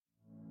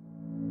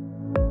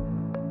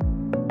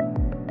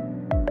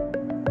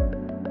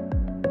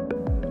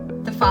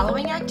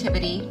following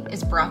activity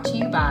is brought to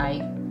you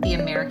by the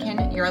American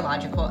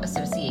Urological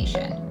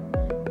Association.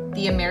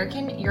 The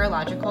American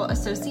Urological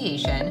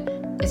Association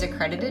is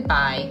accredited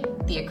by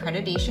the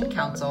Accreditation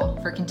Council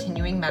for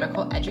Continuing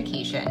Medical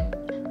Education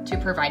to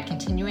provide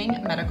continuing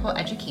medical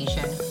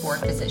education for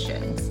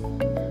physicians.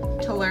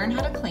 To learn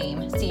how to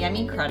claim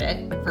CME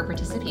credit for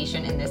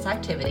participation in this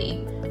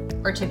activity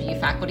or to view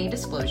faculty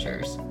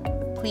disclosures,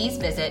 please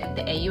visit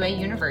the AUA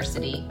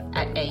University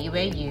at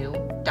auau.auanet.org.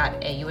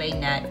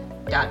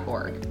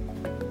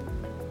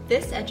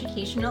 This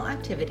educational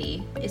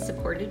activity is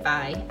supported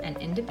by an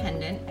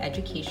independent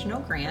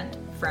educational grant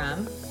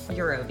from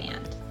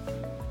Eurovant.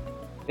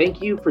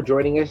 Thank you for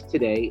joining us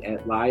today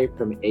at Live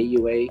from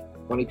AUA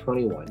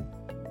 2021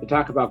 to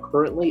talk about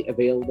currently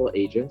available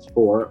agents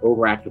for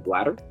overactive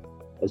bladder,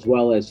 as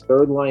well as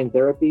third-line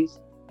therapies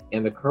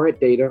and the current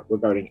data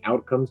regarding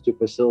outcomes to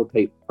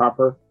facilitate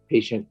proper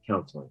patient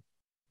counseling.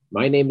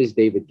 My name is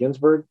David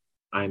Ginsberg.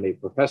 I'm a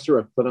professor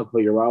of clinical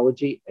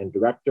urology and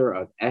director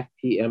of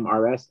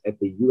FPMRS at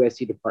the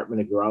USC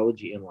Department of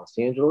Urology in Los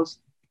Angeles,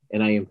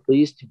 and I am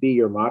pleased to be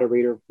your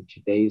moderator for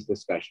today's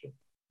discussion.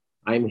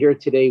 I'm here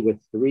today with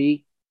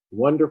three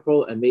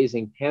wonderful,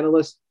 amazing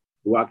panelists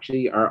who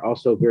actually are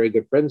also very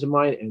good friends of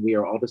mine, and we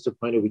are all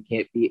disappointed we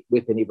can't be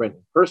with anyone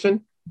in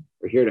person.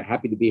 We're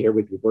happy to be here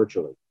with you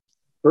virtually.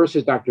 First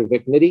is Dr.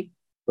 Vic Nitti,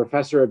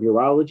 professor of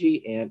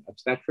urology and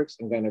obstetrics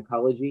and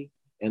gynecology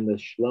and the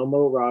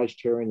Shlomo Raj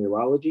Chair in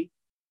Urology,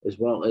 as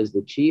well as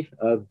the chief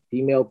of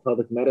female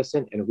pelvic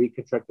medicine and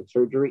reconstructive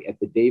surgery at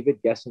the David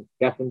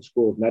Geffen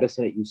School of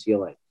Medicine at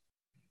UCLA.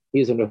 He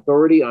is an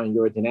authority on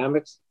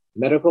urodynamics,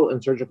 medical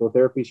and surgical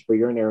therapies for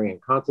urinary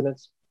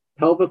incontinence,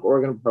 pelvic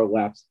organ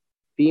prolapse,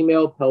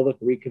 female pelvic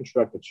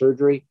reconstructive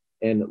surgery,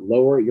 and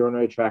lower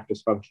urinary tract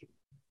dysfunction.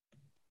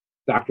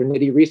 Dr.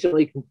 Nitti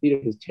recently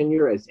completed his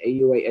tenure as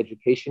AUA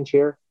Education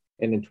Chair,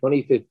 and in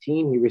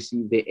 2015, he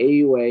received the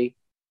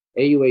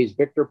AUA's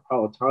Victor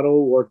Politano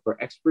Award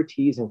for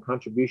expertise and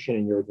contribution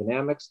in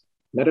urodynamics,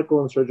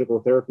 medical and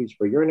surgical therapies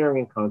for urinary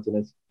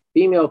incontinence,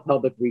 female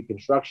pelvic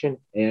reconstruction,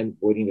 and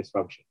voiding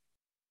dysfunction.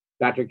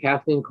 Dr.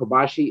 Kathleen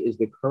Kobashi is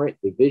the current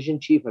Division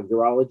Chief of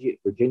Urology at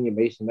Virginia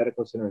Mason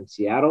Medical Center in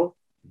Seattle,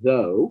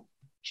 though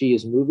she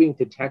is moving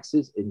to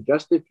Texas in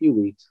just a few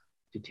weeks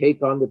to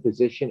take on the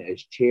position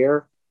as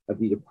chair of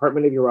the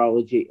Department of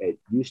Urology at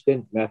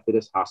Houston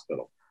Methodist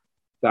Hospital.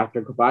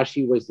 Dr.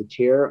 Kobashi was the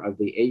chair of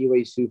the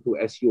AUA SUFU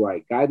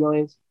SUI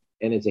guidelines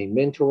and is a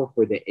mentor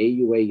for the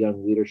AUA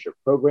Young Leadership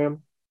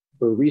Program.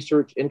 Her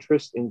research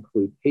interests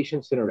include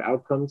patient-centered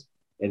outcomes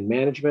and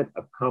management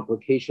of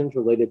complications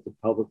related to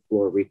pelvic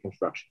floor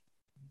reconstruction.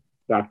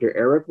 Dr.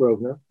 Eric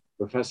Rovner,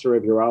 professor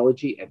of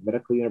urology at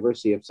Medical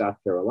University of South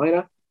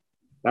Carolina.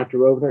 Dr.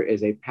 Rovner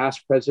is a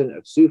past president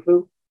of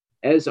SUFU,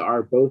 as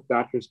are both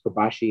Drs.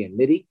 Kobashi and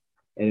Nitti,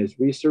 and his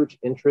research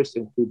interests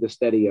include the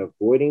study of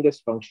voiding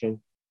dysfunction,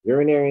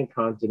 urinary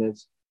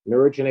incontinence,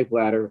 neurogenic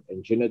bladder,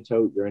 and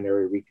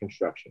genitourinary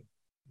reconstruction.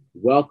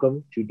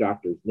 Welcome to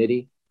Drs.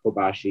 Nitti,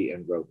 Kobashi,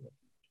 and Rovner.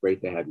 It's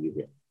great to have you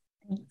here.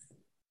 Thanks.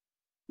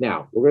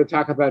 Now, we're going to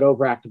talk about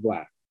overactive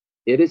bladder.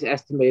 It is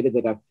estimated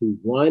that up to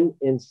 1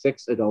 in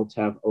 6 adults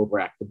have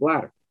overactive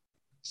bladder.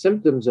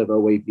 Symptoms of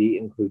OAB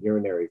include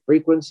urinary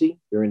frequency,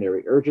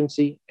 urinary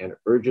urgency, and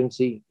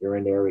urgency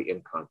urinary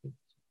incontinence.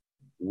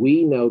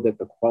 We know that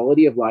the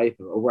quality of life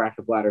of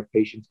overactive bladder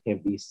patients can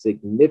be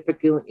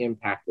significantly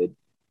impacted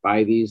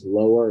by these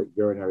lower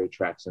urinary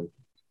tract symptoms.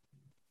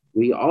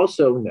 We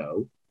also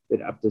know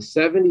that up to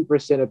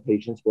 70% of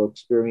patients will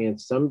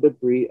experience some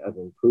degree of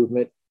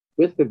improvement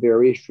with the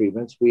various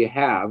treatments we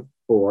have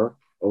for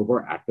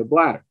overactive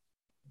bladder.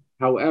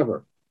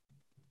 However,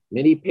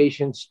 many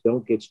patients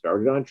don't get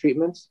started on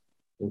treatments,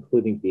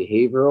 including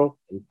behavioral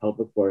and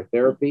pelvic floor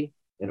therapy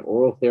and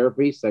oral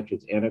therapy such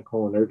as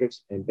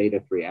anticholinergics and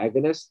beta-3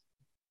 agonists.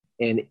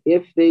 And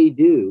if they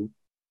do,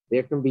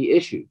 there can be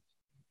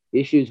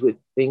issues with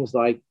things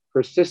like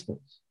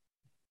persistence.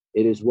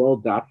 It is well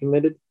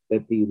documented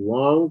that the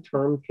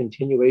long-term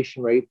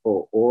continuation rate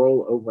for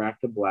oral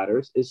overactive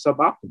bladders is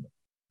suboptimal.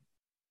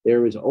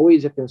 There is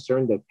always a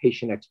concern that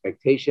patient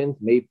expectations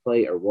may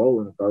play a role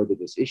in regard to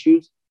these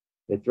issues.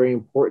 It's very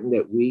important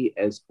that we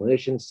as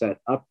clinicians set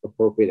up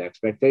appropriate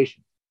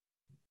expectations.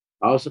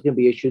 Also can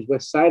be issues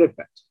with side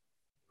effects,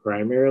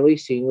 primarily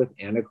seen with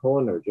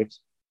anticholinergics,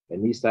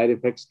 and these side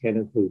effects can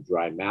include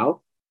dry mouth,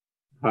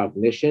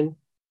 cognition,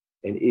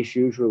 and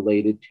issues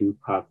related to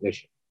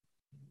cognition.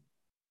 I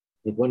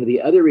think one of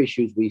the other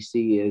issues we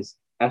see is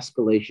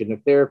escalation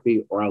of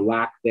therapy or a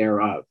lack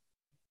thereof,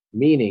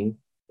 meaning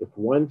if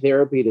one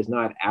therapy does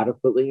not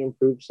adequately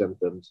improve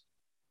symptoms,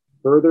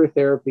 further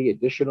therapy,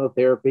 additional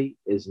therapy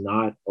is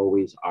not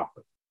always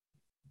offered.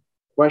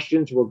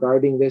 Questions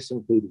regarding this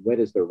include what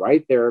is the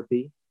right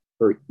therapy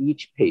for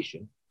each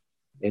patient,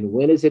 and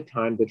when is it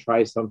time to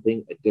try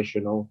something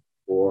additional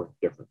or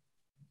different?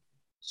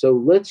 So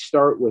let's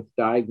start with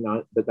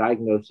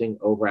diagnosing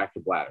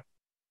overactive bladder.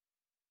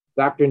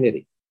 Dr.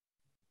 Nitti,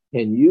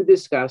 can you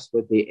discuss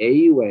what the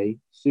AUA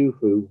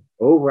SUFU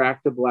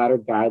overactive bladder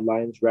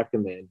guidelines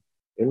recommend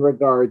in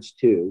regards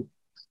to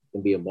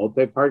can be a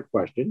multi-part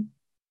question.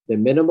 The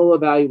minimal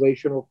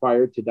evaluation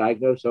required to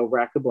diagnose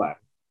overactive bladder.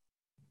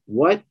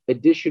 What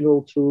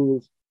additional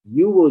tools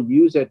you will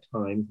use at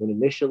times when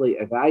initially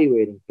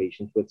evaluating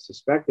patients with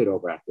suspected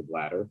overactive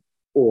bladder,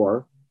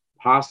 or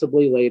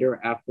possibly later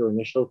after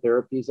initial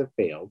therapies have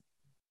failed.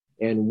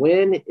 And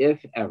when,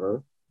 if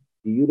ever,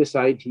 do you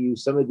decide to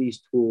use some of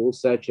these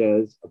tools, such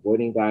as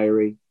avoiding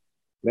diary,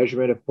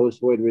 measurement of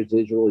post-void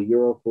residual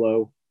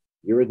uroflow,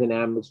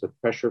 urodynamics with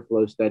pressure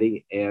flow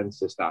study, and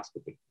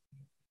cystoscopy?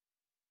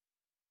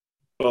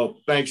 Well,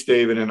 thanks,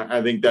 David. And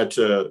I think that's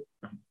a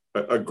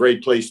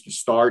great place to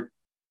start.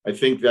 I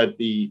think that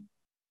the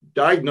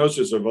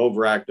diagnosis of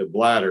overactive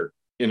bladder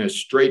in a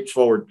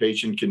straightforward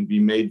patient can be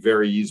made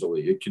very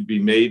easily. It can be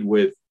made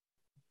with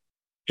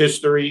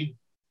history,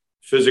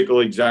 physical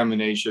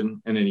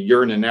examination, and a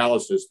urine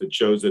analysis that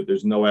shows that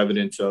there's no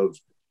evidence of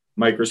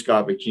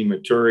microscopic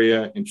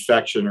hematuria,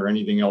 infection, or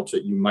anything else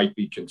that you might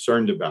be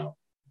concerned about.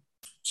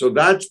 So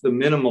that's the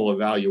minimal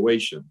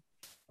evaluation.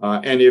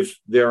 And if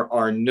there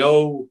are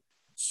no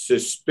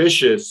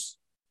suspicious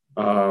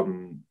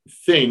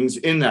things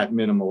in that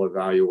minimal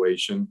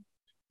evaluation,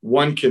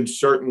 one can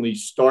certainly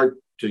start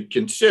to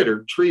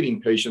consider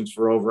treating patients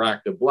for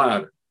overactive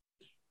bladder.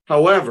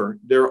 However,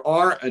 there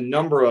are a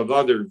number of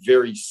other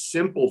very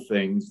simple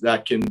things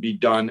that can be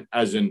done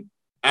as an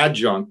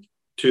adjunct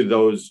to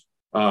those,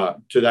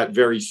 to that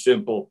very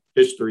simple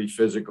history,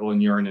 physical,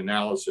 and urine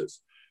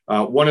analysis.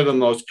 One of the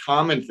most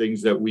common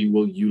things that we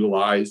will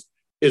utilize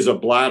is a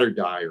bladder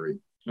diary.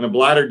 And a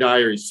bladder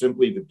diary is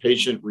simply the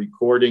patient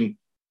recording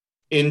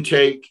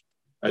intake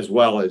as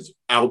well as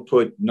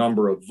output,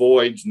 number of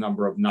voids,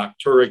 number of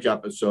nocturic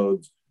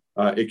episodes,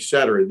 et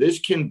cetera. This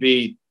can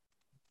be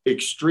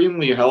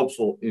extremely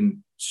helpful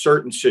in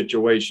certain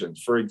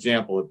situations. For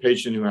example, a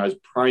patient who has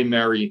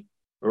primary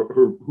or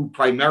who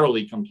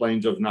primarily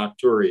complains of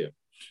nocturia,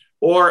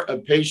 or a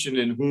patient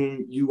in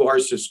whom you are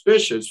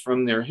suspicious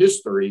from their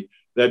history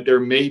that there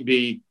may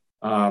be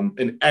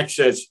an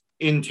excess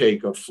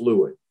intake of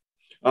fluid,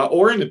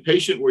 or in a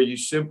patient where you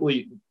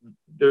simply,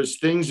 there's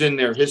things in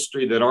their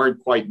history that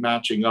aren't quite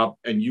matching up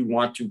and you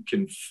want to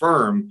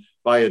confirm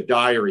by a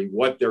diary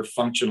what their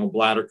functional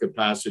bladder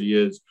capacity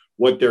is,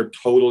 what their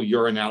total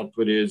urine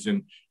output is,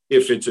 and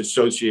if it's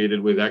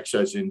associated with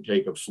excess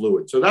intake of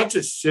fluid. So that's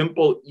a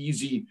simple,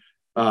 easy,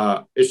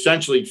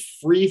 essentially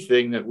free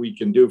thing that we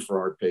can do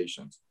for our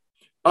patients.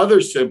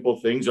 Other simple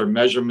things are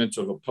measurements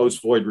of a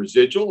post-void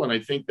residual. And I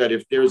think that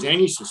if there's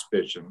any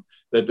suspicion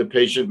that the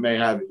patient may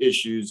have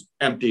issues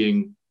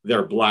emptying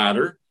their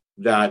bladder,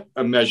 that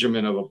a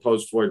measurement of a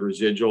post-void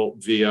residual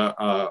via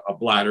a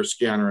bladder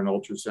scanner and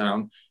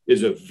ultrasound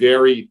is a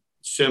very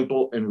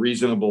simple and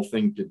reasonable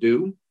thing to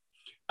do.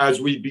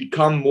 As we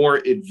become more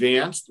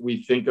advanced,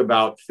 we think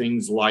about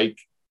things like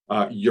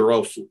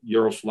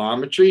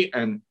uroflowmetry,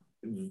 and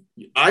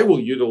I will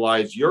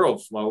utilize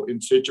uroflow in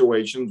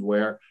situations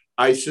where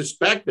I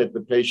suspect that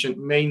the patient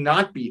may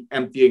not be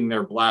emptying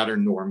their bladder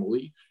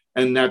normally,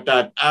 and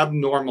that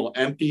abnormal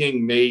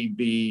emptying may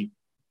be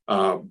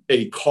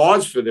a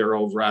cause for their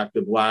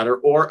overactive bladder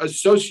or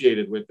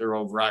associated with their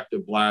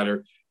overactive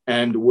bladder,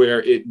 and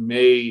where it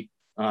may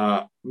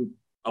make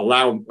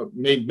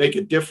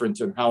a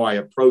difference in how I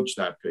approach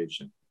that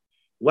patient.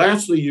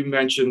 Lastly, you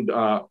mentioned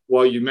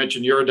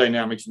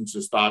urodynamics and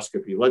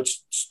cystoscopy.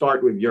 Let's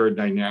start with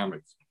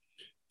urodynamics.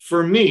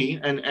 For me,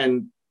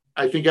 and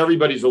I think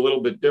everybody's a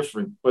little bit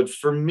different, but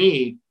for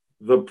me,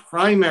 the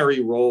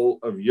primary role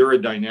of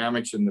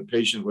urodynamics in the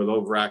patient with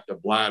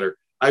overactive bladder,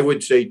 I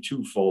would say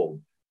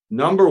twofold.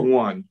 Number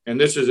one, and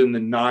this is in the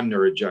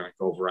non-neurogenic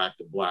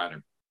overactive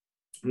bladder.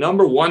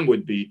 Number one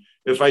would be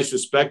if I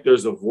suspect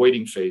there's a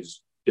voiding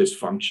phase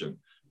dysfunction,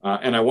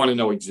 and I want to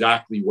know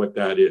exactly what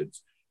that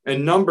is.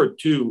 And number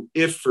two,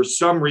 if for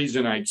some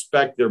reason I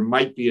expect there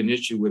might be an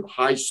issue with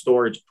high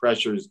storage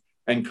pressures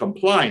and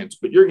compliance,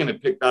 but you're going to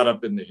pick that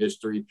up in the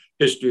history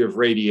of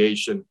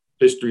radiation,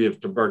 history of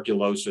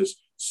tuberculosis,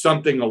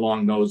 something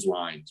along those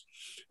lines.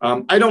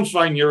 I don't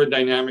find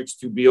urodynamics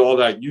to be all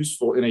that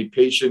useful in a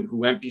patient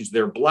who empties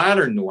their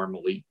bladder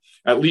normally,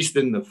 at least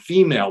in the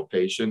female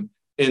patient.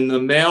 In the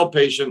male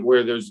patient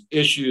where there's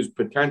issues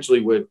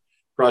potentially with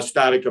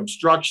prostatic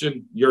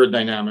obstruction,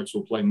 urodynamics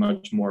will play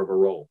much more of a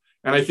role.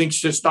 And I think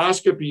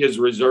cystoscopy is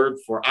reserved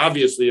for,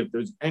 obviously, if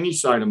there's any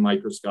sign of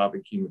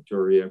microscopic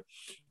hematuria.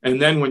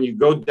 And then when you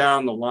go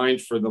down the line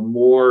for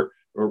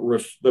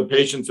the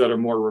patients that are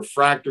more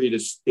refractory to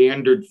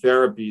standard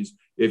therapies,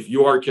 if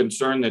you are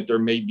concerned that there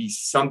may be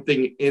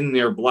something in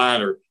their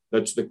bladder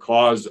that's the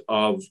cause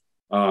of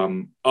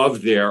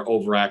their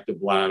overactive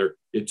bladder,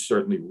 it's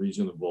certainly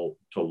reasonable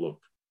to look.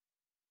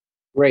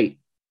 Great.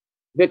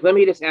 Vic, let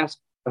me just ask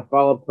a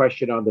follow-up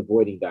question on the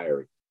voiding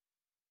diary.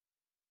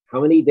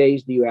 How many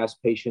days do you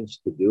ask patients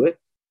to do it?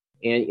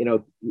 And,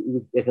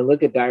 you can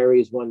look at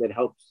diary as one that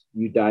helps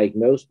you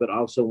diagnose, but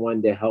also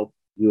one to help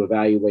you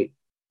evaluate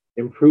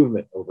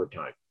improvement over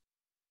time.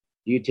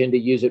 Do you tend to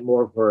use it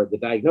more for the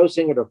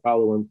diagnosing or to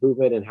follow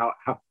improvement? And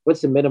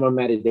what's the minimum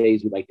amount of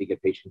days you'd like to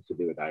get patients to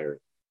do a diary?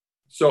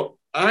 So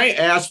I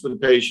ask the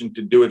patient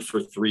to do it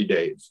for 3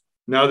 days.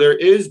 Now, there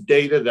is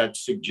data that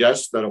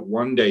suggests that a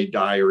 1-day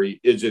diary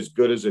is as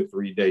good as a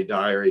 3-day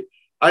diary.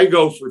 I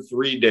go for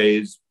 3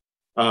 days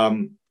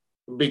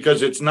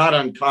because it's not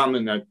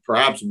uncommon that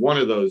perhaps one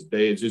of those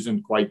days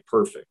isn't quite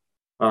perfect.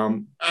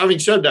 Having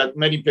said that,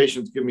 many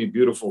patients give me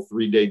beautiful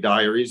 3-day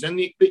diaries, and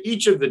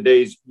each of the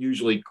days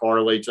usually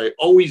correlates. I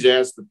always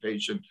ask the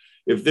patient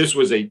if this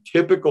was a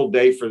typical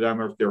day for them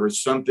or if there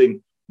was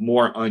something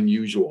more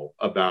unusual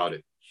about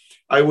it.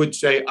 I would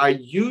say I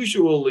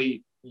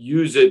usually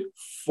use it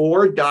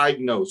for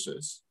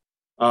diagnosis.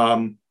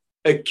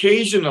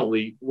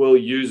 Occasionally, we'll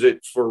use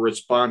it for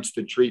response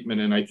to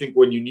treatment. And I think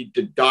when you need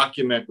to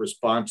document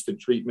response to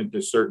treatment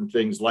to certain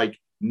things like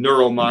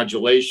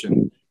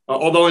neuromodulation,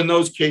 although in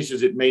those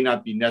cases, it may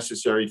not be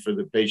necessary for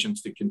the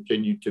patients to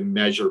continue to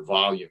measure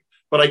volume.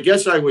 But I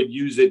guess I would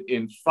use it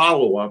in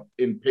follow-up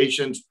in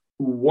patients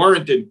who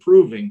weren't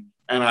improving,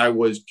 and I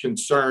was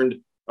concerned,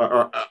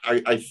 or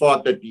I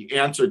thought that the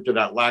answer to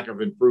that lack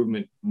of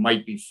improvement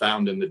might be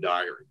found in the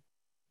diary.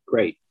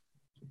 Great.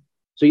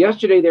 So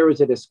yesterday there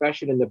was a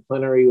discussion in the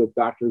plenary with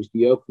Doctors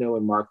Diokno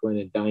and Markland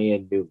and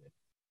Diane Newman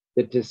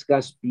that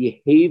discussed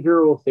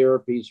behavioral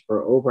therapies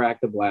for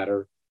overactive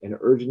bladder and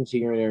urgency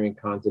urinary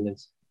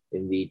incontinence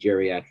in the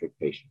geriatric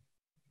patient.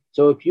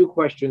 So a few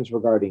questions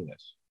regarding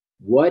this.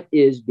 What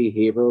is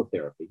behavioral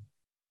therapy?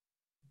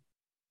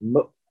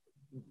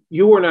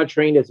 You were not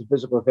trained as a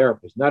physical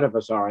therapist. None of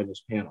us are on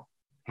this panel.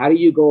 How do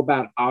you go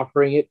about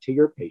offering it to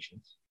your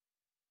patients?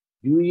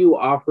 Do you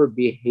offer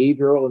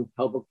behavioral and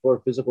pelvic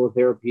floor physical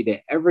therapy to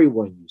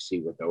everyone you see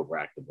with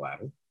overactive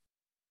bladder?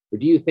 Or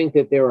do you think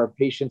that there are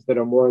patients that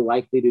are more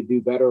likely to do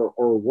better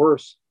or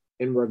worse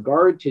in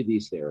regard to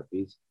these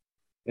therapies?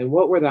 And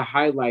what were the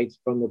highlights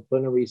from the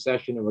plenary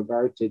session in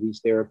regard to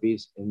these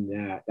therapies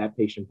in that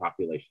patient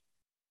population?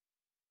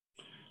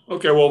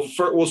 Okay, well,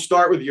 we'll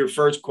start with your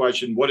first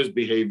question. What is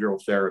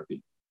behavioral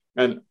therapy?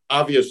 And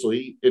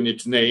obviously, in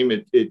its name,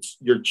 it's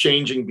you're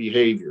changing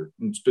behavior.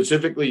 And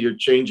specifically, you're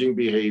changing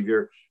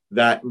behavior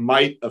that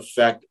might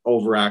affect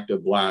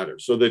overactive bladder.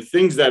 So the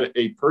things that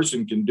a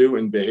person can do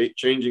in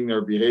changing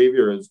their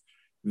behavior is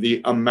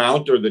the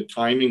amount or the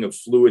timing of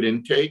fluid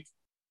intake,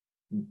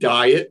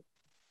 diet,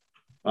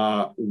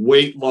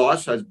 weight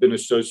loss has been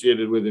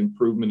associated with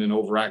improvement in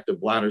overactive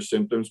bladder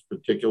symptoms,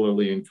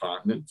 particularly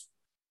incontinence.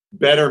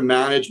 Better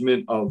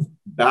management of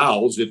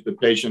bowels if the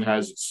patient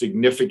has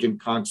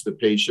significant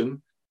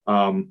constipation.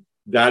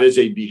 That is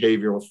a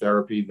behavioral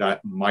therapy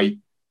that might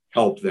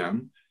help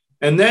them.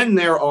 And then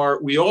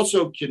we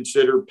also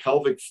consider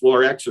pelvic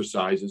floor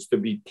exercises to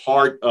be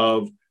part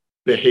of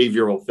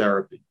behavioral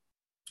therapy.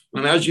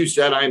 And as you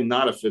said, I am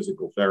not a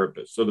physical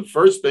therapist. So the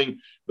first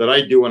thing that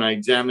I do when I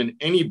examine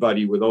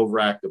anybody with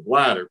overactive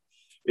bladder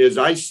is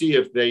I see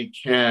if they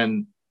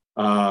can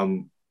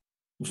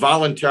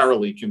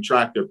voluntarily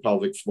contract their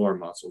pelvic floor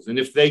muscles. And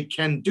if they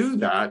can do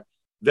that,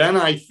 then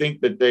I think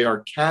that they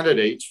are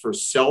candidates for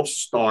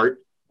self-start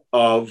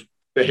of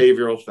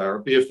behavioral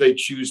therapy if they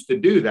choose to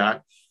do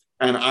that.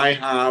 And I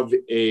have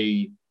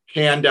a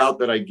handout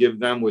that I give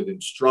them with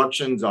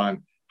instructions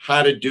on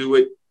how to do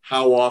it,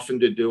 how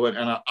often to do it.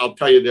 And I'll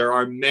tell you, there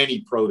are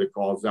many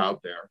protocols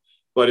out there,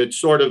 but it's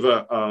sort of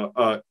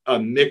a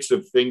mix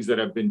of things that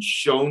have been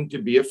shown to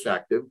be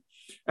effective.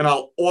 And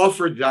I'll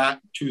offer that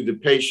to the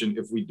patient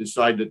if we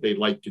decide that they'd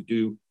like to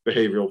do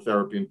behavioral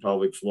therapy and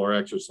pelvic floor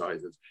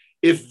exercises.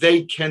 If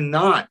they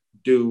cannot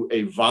do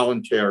a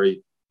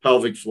voluntary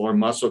pelvic floor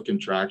muscle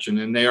contraction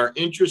and they are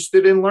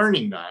interested in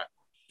learning that,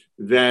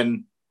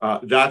 then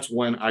that's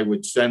when I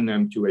would send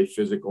them to a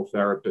physical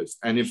therapist.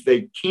 And if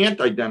they can't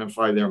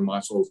identify their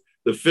muscles,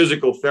 the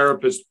physical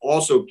therapist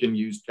also can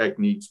use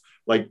techniques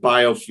like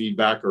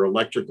biofeedback or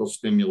electrical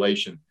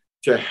stimulation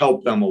to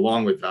help them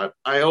along with that.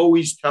 I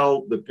always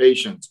tell the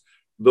patients,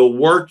 the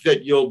work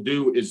that you'll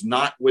do is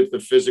not with the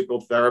physical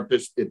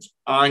therapist, it's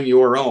on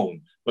your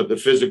own, but the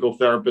physical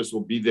therapist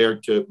will be there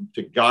to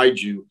guide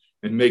you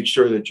and make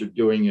sure that you're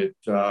doing it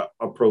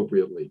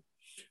appropriately.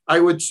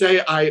 I would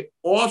say I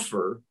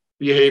offer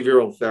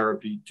behavioral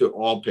therapy to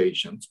all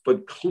patients,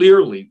 but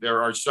clearly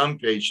there are some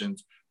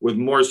patients with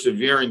more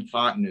severe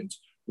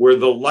incontinence where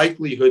the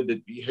likelihood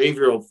that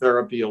behavioral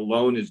therapy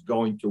alone is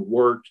going to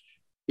work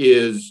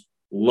is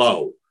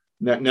low.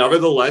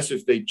 Nevertheless,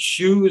 if they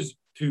choose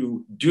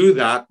to do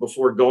that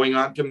before going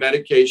on to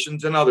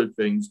medications and other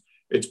things,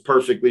 it's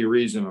perfectly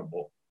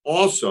reasonable.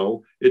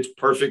 Also, it's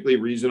perfectly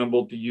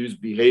reasonable to use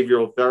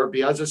behavioral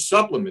therapy as a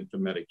supplement to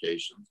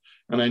medications.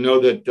 And I know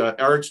that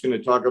Eric's going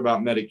to talk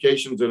about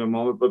medications in a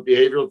moment, but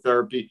behavioral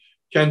therapy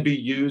can be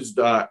used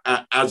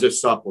as a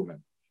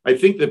supplement. I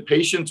think the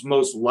patients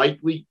most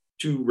likely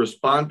to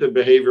respond to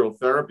behavioral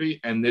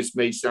therapy, and this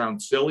may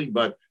sound silly,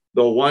 but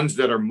the ones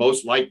that are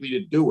most likely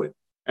to do it,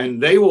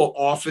 and they will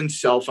often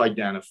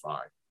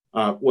self-identify.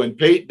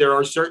 There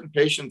are certain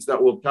patients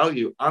that will tell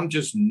you, I'm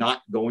just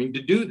not going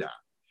to do that,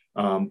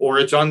 or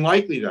it's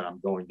unlikely that I'm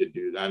going to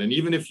do that. And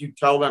even if you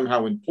tell them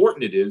how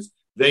important it is,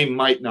 they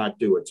might not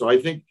do it. So I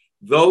think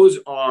those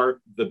are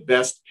the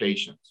best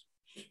patients.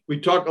 We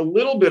talked a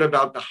little bit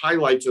about the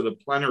highlights of the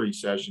plenary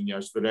session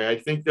yesterday. I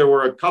think there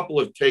were a couple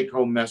of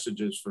take-home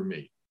messages for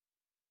me.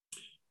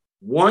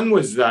 One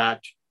was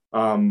that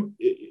Diane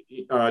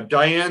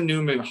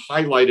Newman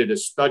highlighted a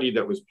study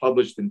that was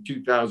published in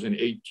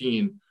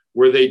 2018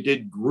 where they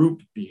did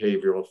group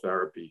behavioral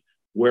therapy,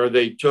 where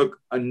they took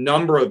a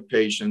number of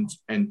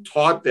patients and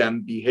taught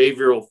them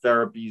behavioral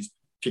therapies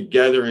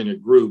together in a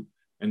group,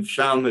 and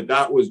found that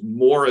that was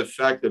more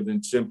effective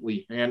than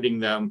simply handing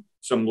them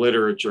some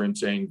literature and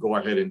saying, go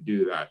ahead and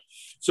do that.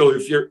 So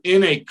if you're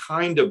in a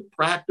kind of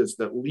practice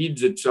that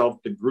leads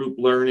itself to group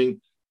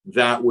learning,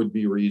 that would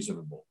be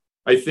reasonable.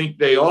 I think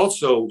they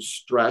also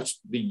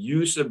stressed the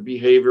use of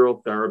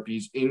behavioral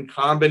therapies in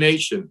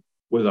combination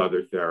with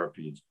other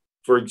therapies.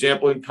 For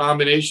example, in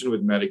combination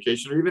with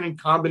medication, or even in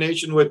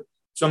combination with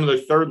some of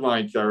the third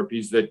line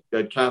therapies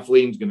that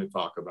Kathleen's going to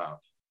talk about.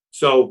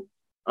 So,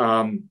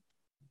 and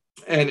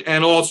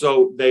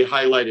also they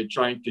highlighted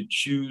trying to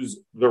choose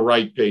the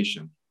right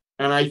patient.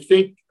 And I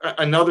think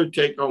another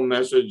take-home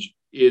message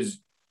is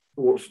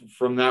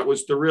from that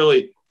was to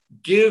really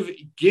give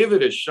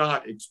it a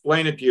shot,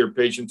 explain it to your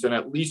patients, and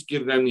at least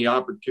give them the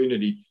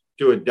opportunity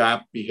to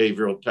adapt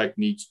behavioral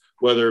techniques,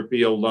 whether it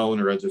be alone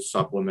or as a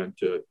supplement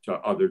to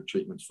other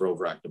treatments for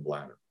overactive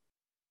bladder.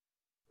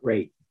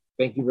 Great.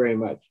 Thank you very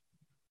much.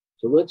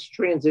 So let's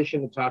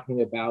transition to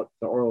talking about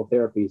the oral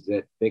therapies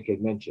that Vic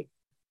had mentioned.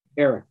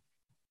 Eric,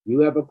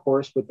 you have a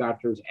course with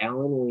Doctors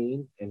Alan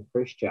Ween and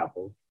Chris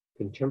Chappell,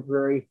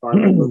 Contemporary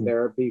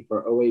Pharmacotherapy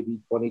for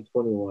OAB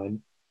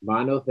 2021,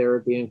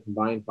 Monotherapy and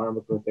Combined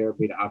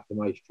Pharmacotherapy to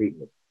Optimize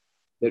Treatment,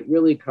 that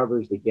really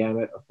covers the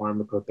gamut of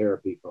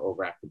pharmacotherapy for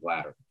overactive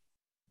bladder.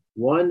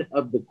 One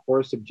of the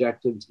course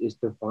objectives is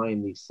to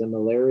find the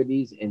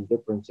similarities and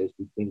differences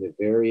between the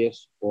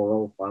various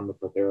oral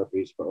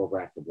pharmacotherapies for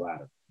overactive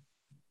bladder.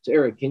 So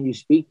Eric, can you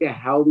speak to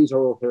how these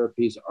oral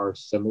therapies are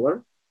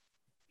similar,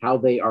 how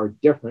they are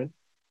different,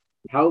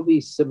 how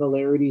these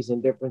similarities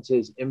and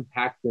differences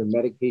impact their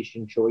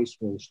medication choice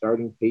when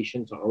starting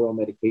patients on oral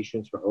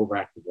medications for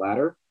overactive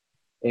bladder,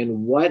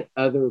 and what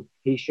other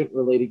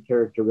patient-related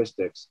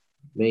characteristics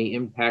may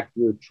impact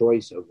your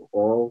choice of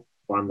oral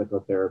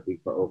pharmacotherapy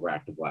for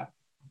overactive bladder?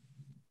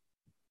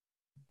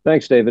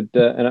 Thanks, David.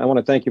 And I want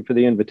to thank you for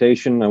the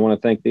invitation. I want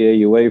to thank the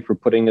AUA for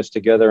putting this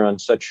together on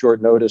such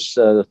short notice.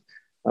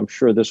 I'm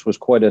sure this was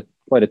quite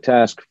a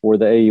task for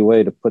the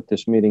AUA to put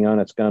this meeting on.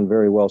 It's gone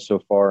very well so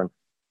far. And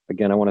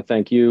again, I want to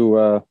thank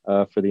you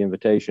for the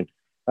invitation.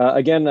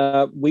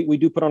 We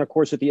do put on a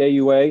course at the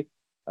AUA.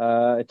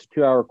 It's a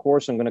 2-hour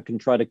course. I'm going to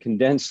try to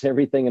condense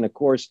everything in a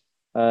course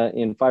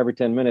in 5 or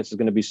 10 minutes. Is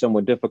going to be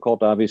somewhat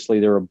difficult.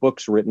 Obviously, there are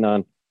books written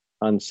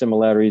on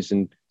similarities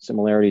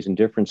and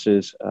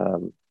differences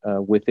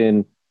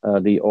within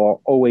the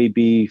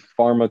OAB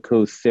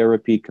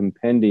Pharmacotherapy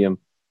Compendium.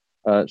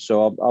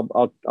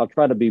 So I'll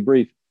try to be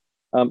brief.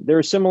 There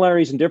are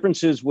similarities and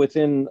differences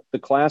within the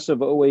class of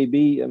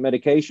OAB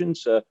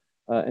medications,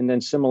 and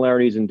then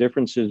similarities and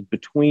differences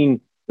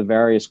between the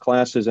various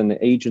classes and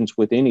the agents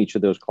within each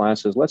of those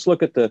classes. Let's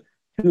look at the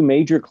 2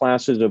 major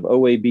classes of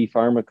OAB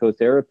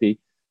pharmacotherapy.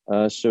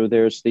 So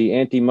there's the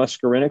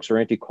antimuscarinics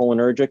or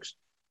anticholinergics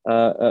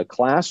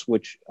class,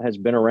 which has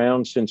been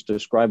around since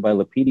described by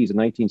Lapides in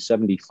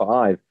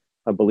 1975,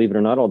 believe it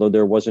or not, although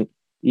there wasn't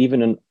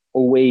even an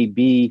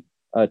OAB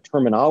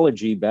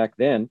terminology back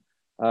then.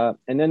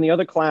 And then the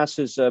other class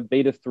is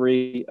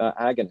beta-3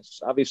 agonists.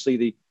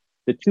 Obviously,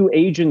 the 2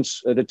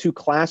 agents, the 2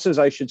 classes,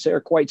 I should say,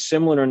 are quite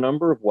similar in a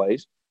number of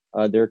ways.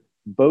 They're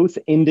both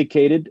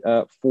indicated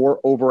for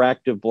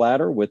overactive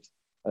bladder with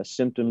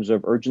symptoms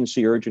of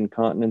urgency, urgent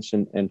incontinence,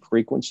 and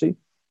frequency.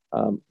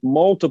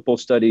 Multiple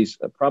studies,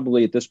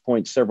 probably at this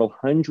point, several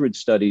hundred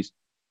studies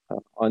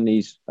on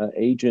these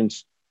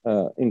agents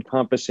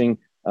encompassing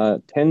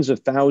tens of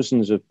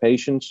thousands of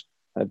patients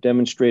have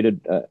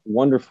demonstrated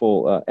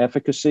wonderful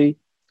efficacy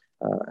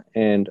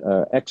and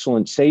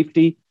excellent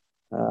safety.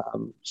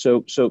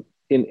 So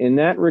in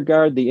that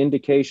regard, the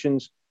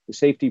indications, the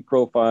safety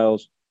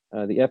profiles,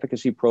 the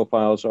efficacy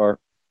profiles are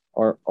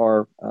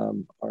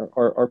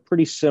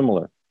pretty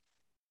similar.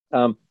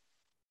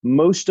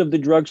 Most of the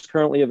drugs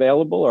currently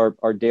available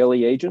are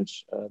daily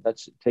agents.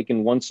 That's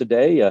taken once a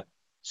day.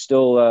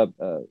 Still,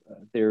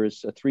 there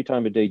is a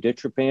 3-time-a-day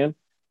ditropan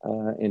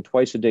and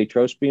twice-a-day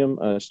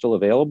trospium still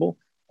available.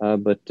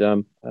 But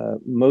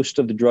most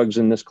of the drugs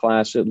in this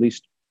class, at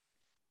least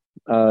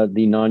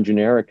the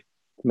non-generic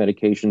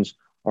medications,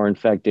 are in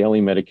fact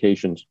daily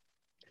medications.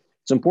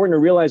 It's important to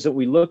realize that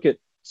we look at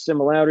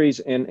similarities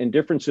and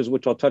differences,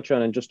 which I'll touch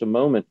on in just a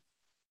moment.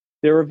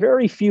 There are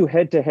very few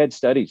head-to-head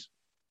studies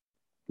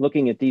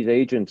looking at these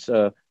agents.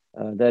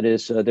 That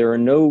is, there are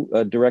no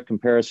direct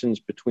comparisons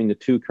between the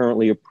 2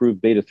 currently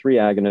approved beta-3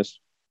 agonists,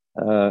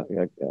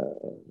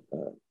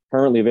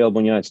 currently available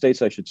in the United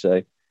States, I should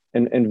say,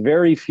 and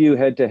very few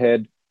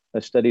head-to-head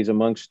studies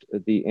amongst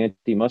the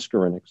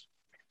antimuscarinics.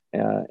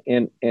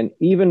 And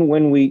even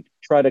when we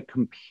try to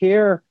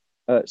compare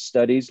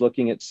studies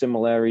looking at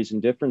similarities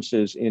and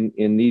differences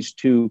in these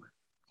 2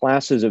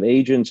 classes of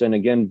agents, and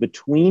again,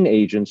 between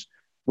agents,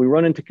 we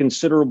run into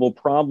considerable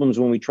problems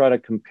when we try to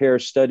compare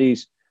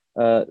studies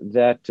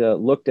that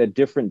looked at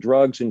different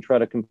drugs and try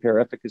to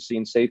compare efficacy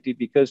and safety,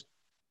 because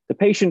the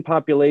patient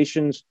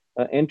populations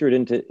entered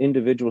into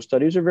individual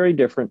studies are very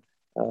different.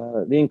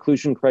 The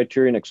inclusion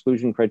criteria and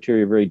exclusion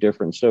criteria are very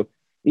different. So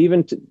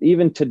even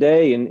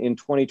today in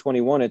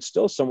 2021, it's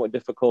still somewhat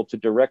difficult to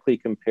directly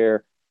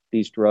compare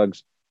these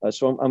drugs.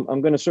 So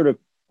I'm going to sort of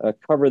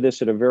cover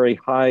this at a very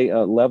high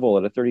level,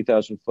 at a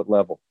 30,000 foot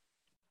level.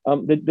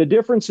 The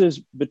differences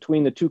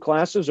between the two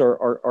classes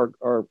are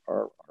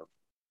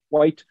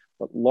quite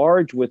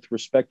large with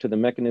respect to the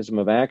mechanism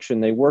of action.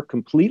 They work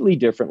completely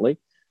differently.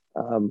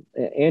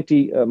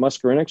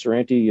 Anti-muscarinics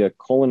or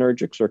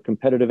anticholinergics are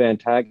competitive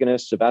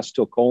antagonists of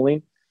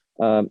acetylcholine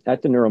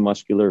at the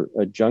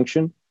neuromuscular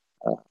junction.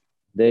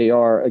 They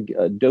are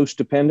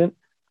dose-dependent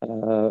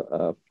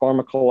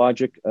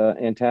pharmacologic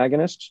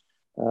antagonists.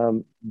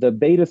 The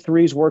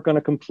beta-3s work on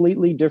a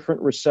completely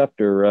different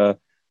receptor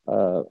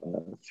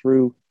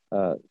through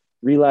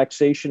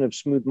relaxation of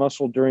smooth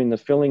muscle during the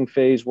filling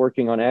phase,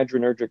 working on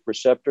adrenergic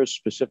receptors,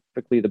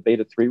 specifically the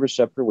beta-3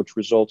 receptor, which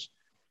results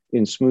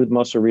in smooth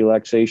muscle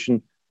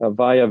relaxation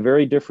via a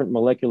very different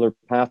molecular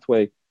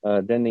pathway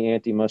than the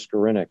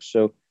anti-muscarinics.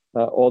 So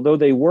although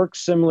they work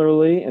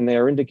similarly and they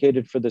are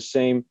indicated for the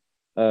same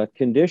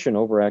condition,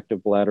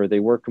 overactive bladder, they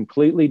work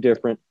completely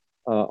different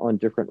on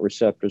different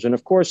receptors. And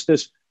of course,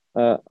 this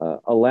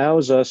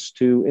allows us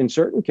to, in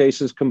certain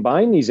cases,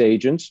 combine these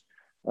agents.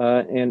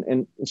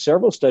 And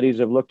several studies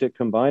have looked at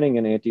combining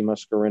an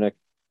anti-muscarinic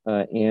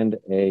and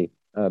a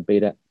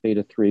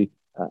beta-3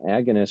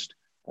 agonist.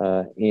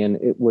 And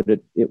it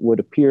would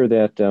appear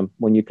that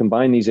when you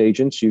combine these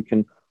agents, you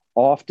can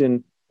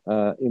often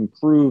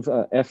improve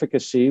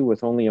efficacy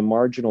with only a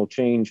marginal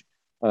change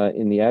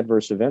in the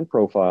adverse event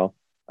profile.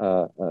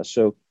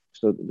 So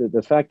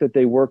the fact that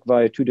they work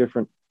via two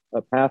different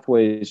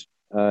pathways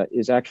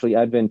is actually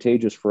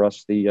advantageous for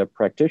us, the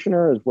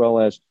practitioner, as well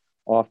as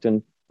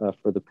often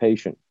for the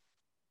patient.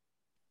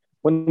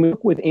 When we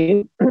look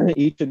within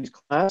each of these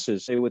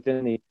classes, say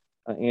within the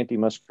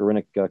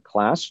anti-muscarinic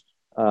class,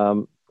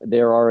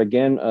 there are,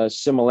 again,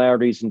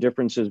 similarities and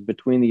differences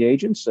between the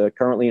agents.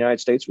 Currently in the United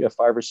States, we have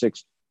 5 or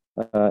 6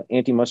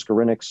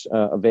 anti-muscarinics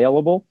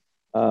available.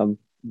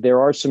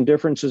 There are some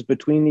differences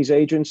between these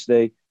agents.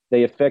 They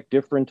affect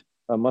different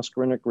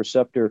muscarinic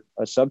receptor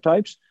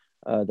subtypes.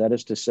 That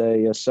is to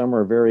say, some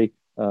are very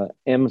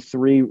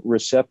M3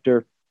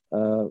 receptor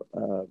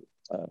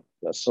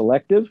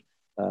selective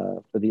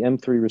for the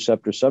M3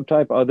 receptor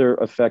subtype. Other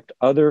affect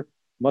other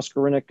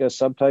muscarinic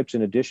subtypes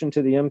in addition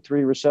to the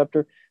M3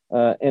 receptor.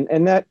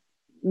 And that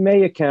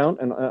may account,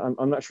 and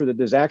I'm not sure that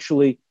there's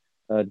actually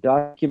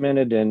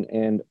documented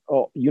and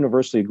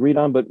universally agreed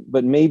on,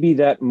 but maybe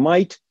that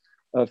might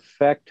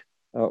affect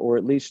or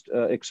at least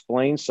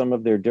explain some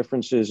of their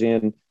differences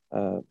in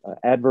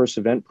adverse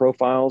event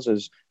profiles,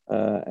 as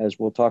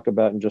we'll talk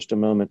about in just a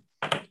moment.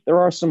 There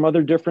are some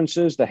other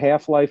differences. The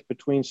half-life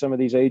between some of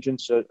these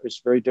agents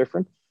is very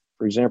different.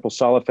 For example,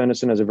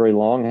 solifenacin has a very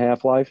long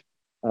half-life,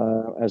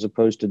 as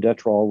opposed to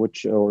Detrol,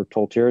 or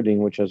tolterodine,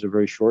 which has a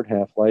very short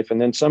half-life. And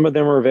then some of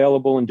them are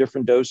available in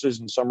different doses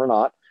and some are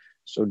not.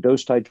 So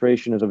dose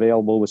titration is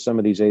available with some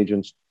of these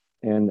agents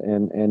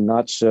and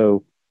not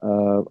so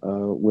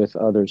with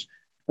others.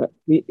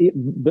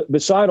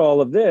 Besides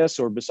all this,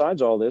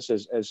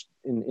 as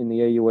in the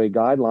AUA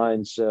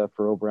guidelines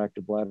for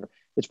overactive bladder,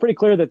 it's pretty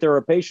clear that there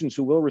are patients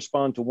who will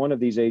respond to one of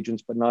these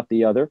agents, but not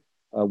the other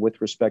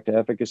with respect to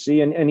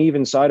efficacy and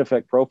even side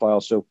effect profile.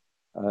 So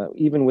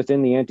even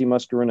within the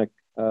anti-muscarinic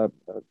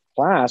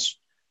class,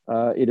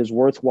 it is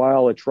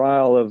worthwhile a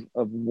trial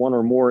of one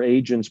or more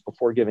agents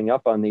before giving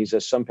up on these,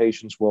 as some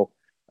patients will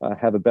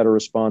have a better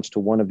response to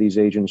one of these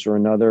agents or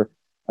another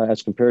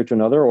as compared to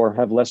another, or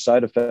have less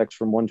side effects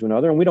from one to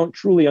another. And we don't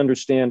truly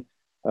understand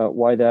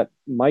why that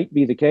might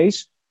be the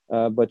case,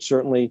 but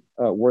certainly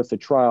worth a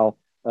trial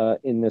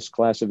in this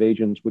class of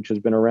agents, which has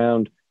been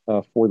around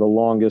for the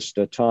longest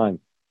time.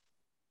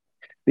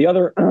 The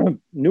other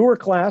newer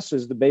class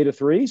is the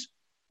beta-3s,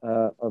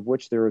 of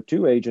which there are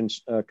 2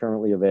 agents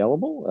currently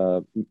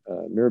available,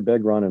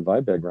 mirabegron and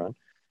vibegron.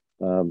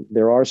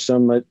 There are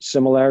some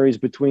similarities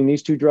between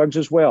these 2 drugs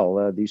as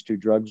well. These 2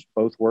 drugs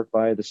both work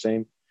via the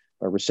same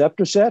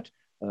receptor set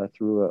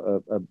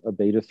through a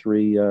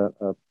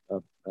beta-3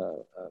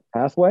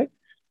 pathway.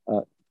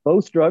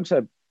 Both drugs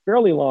have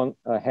fairly long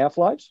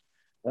half-lives,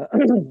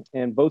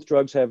 and both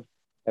drugs have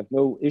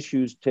no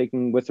issues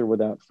taking with or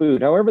without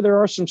food. However,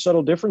 there are some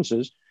subtle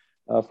differences.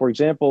 For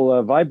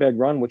example,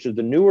 vibegron, which is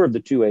the newer of the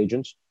 2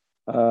 agents,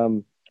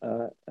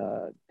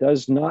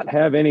 does not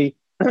have any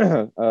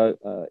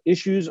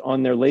issues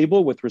on their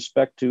label with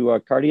respect to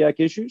cardiac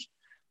issues.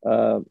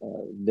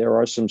 There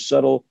are some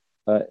subtle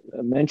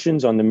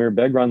mentions on the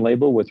mirabegron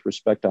label with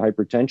respect to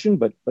hypertension,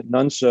 but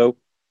none so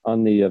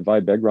on the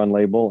vibegron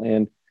label.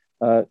 And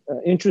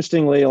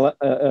interestingly,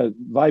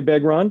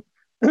 vibegron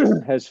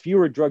has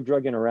fewer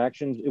drug-drug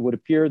interactions, it would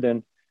appear,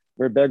 than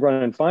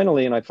mirabegron. And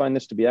finally, and I find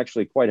this to be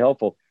actually quite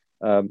helpful,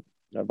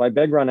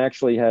 vibegron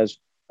actually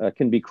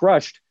can be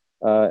crushed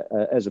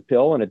as a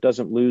pill, and it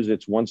doesn't lose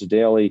its once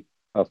daily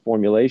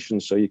formulation.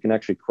 So you can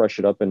actually crush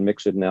it up and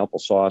mix it in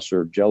applesauce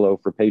or Jell-O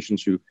for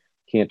patients who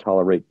can't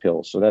tolerate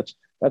pills. So that's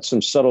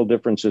some subtle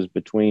differences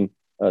between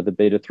the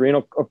beta-3.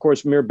 And of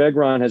course,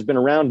 mirabegron has been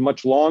around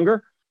much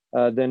longer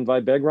than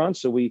vibegron.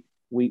 So we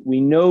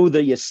know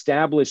the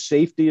established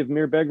safety of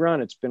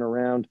mirabegron. It's been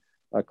around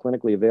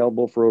clinically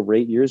available for over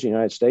 8 years in the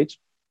United States.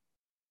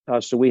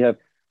 So we have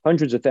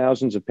hundreds of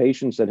thousands of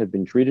patients that have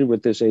been treated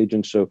with this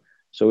agent.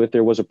 So if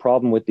there was a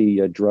problem with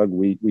the drug,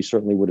 we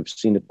certainly would have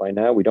seen it by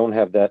now. We don't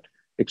have that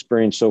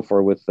experience so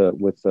far with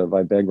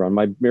vibegron.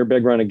 My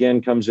mirabegron,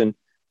 again, comes in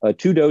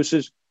 2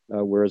 doses,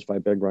 whereas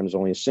vibegron is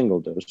only a single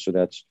dose. So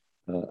that's,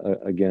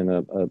 again,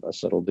 a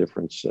subtle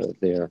difference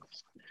there.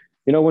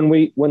 You know, when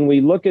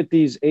we look at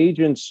these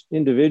agents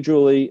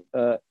individually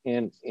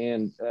and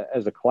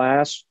as a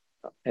class,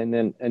 and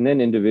then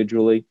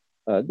individually,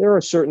 there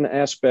are certain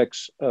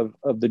aspects of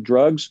the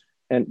drugs,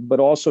 but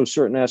also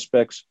certain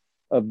aspects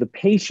of the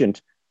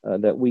patient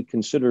that we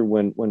consider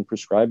when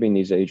prescribing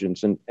these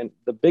agents. And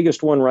the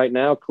biggest one right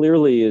now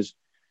clearly is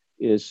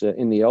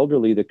in the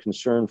elderly, the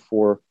concern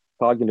for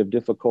cognitive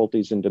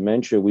difficulties and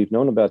dementia. We've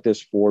known about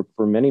this for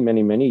many,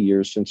 many, many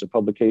years, since a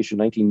publication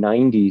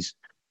 1990s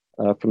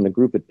from the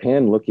group at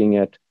Penn looking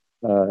at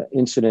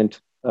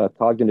incident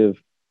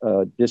cognitive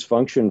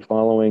dysfunction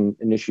following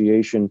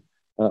initiation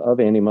of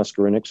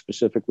antimuscarinics,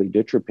 specifically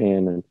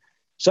ditropan. And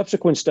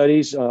subsequent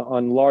studies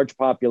on large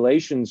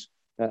populations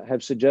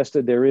have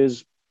suggested there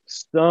is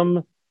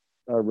some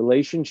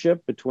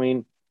relationship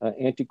between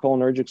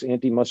anticholinergics,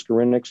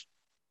 antimuscarinics,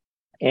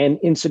 and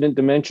incident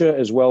dementia,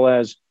 as well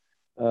as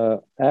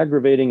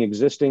aggravating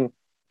existing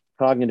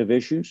cognitive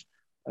issues.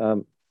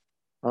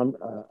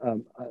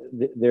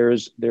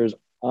 There's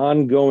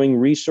ongoing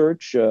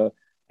research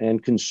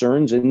and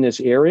concerns in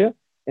this area.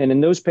 And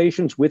in those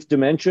patients with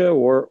dementia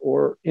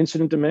or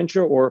incident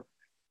dementia, or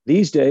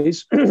these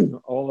days,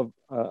 all of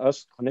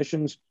us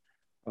clinicians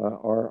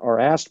are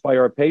asked by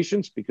our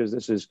patients, because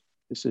this is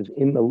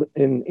in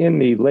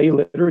the lay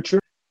literature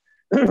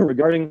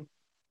regarding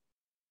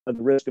the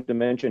risk of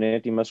dementia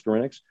and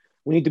antimuscarinics.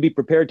 We need to be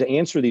prepared to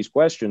answer these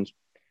questions.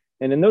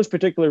 And in those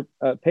particular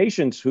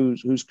patients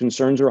whose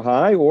concerns are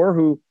high, or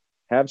who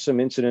have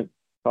some incident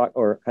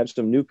or have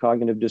some new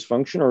cognitive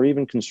dysfunction, or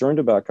even concerned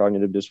about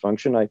cognitive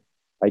dysfunction,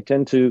 I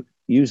tend to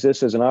use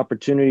this as an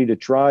opportunity to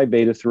try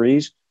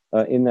beta-3s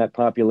in that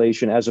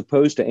population, as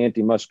opposed to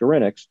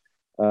antimuscarinics.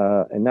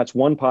 And that's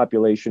one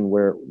population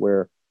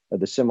where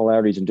the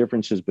similarities and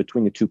differences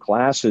between the two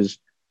classes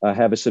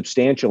have a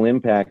substantial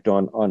impact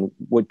on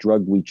what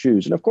drug we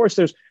choose. And of course,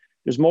 there's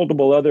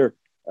multiple other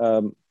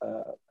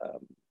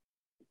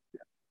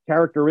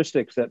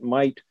characteristics that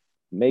might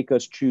make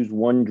us choose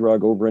one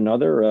drug over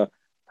another.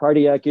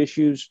 Cardiac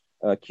issues,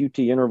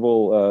 QT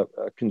interval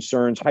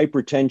concerns,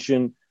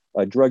 hypertension,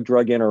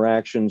 drug-drug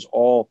interactions,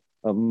 all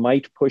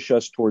might push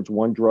us towards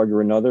one drug or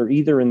another,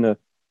 either in the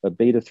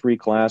beta-3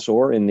 class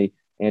or in the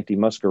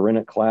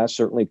antimuscarinic class.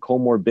 Certainly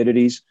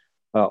comorbidities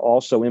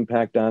also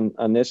impact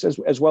on this,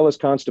 as well as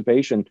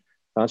constipation.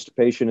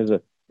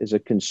 Constipation is a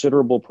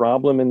considerable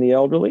problem in the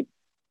elderly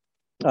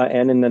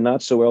and in the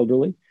not so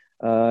elderly.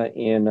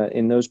 And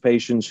in those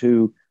patients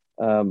who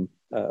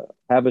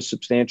have a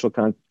substantial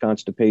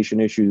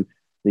constipation issue,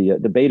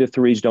 the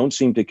beta-3s don't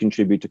seem to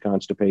contribute to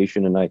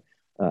constipation. And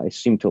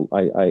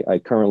I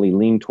currently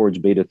lean towards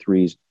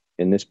beta-3s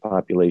in this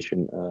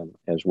population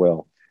as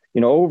well.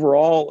 You know,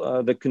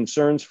 overall, the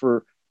concerns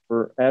for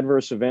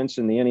adverse events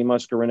in the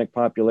antimuscarinic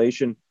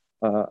population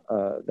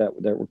that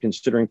we're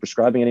considering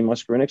prescribing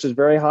antimuscarinics is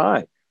very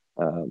high.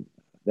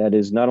 That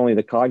is not only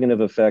the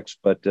cognitive effects,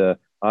 but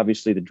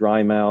obviously the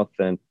dry mouth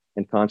and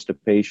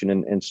constipation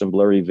and some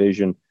blurry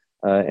vision.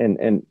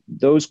 And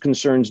those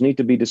concerns need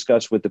to be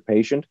discussed with the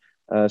patient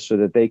so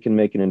that they can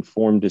make an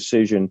informed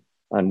decision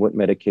on what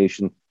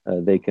medication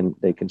they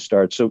can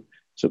start. So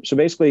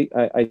basically,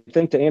 I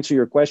think, to answer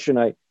your question,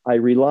 I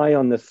rely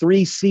on the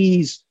 3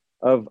 C's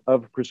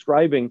of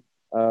prescribing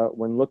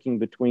when looking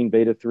between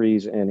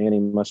beta-3s and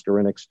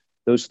antimuscarinics.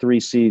 Those 3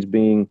 C's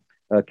being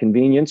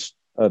convenience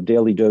of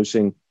daily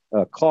dosing,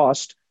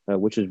 cost,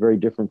 which is very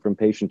different from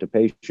patient to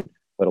patient,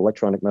 but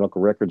electronic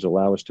medical records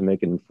allow us to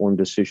make an informed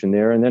decision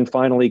there. And then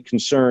finally,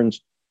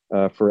 concerns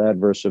for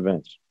adverse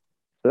events.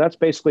 So that's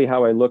basically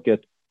how I look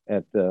at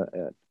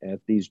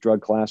these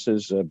drug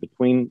classes,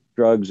 between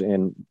drugs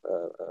and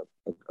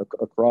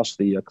across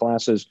the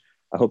classes.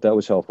 I hope that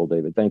was helpful,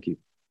 David. Thank you.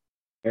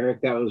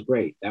 Eric, that was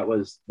great. That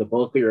was the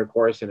bulk of your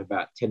course in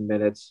about 10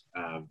 minutes.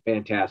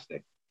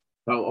 Fantastic.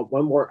 So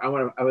one more, I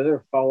have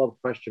another follow-up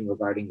question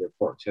regarding your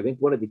course. I think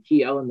one of the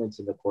key elements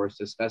in the course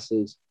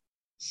discusses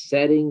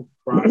setting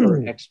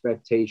proper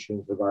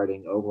expectations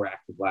regarding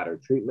overactive bladder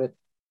treatment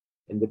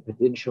and the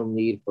potential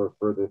need for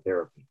further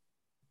therapy.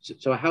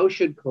 So how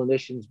should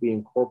clinicians be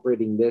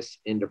incorporating this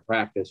into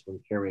practice when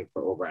caring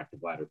for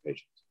overactive bladder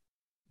patients?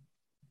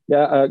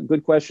 Yeah,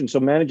 good question. So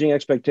managing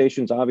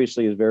expectations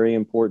obviously is very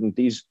important.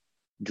 These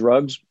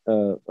drugs,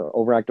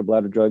 overactive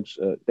bladder drugs,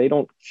 they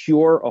don't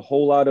cure a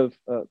whole lot of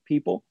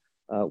people.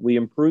 We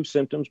improve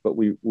symptoms, but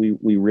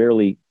we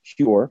rarely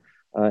cure.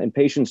 And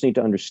patients need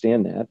to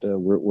understand that.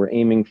 We're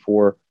aiming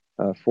for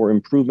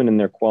improvement in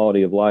their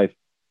quality of life.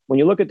 When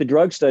you look at the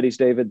drug studies,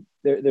 David,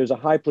 there's a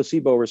high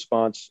placebo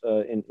response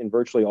in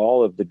virtually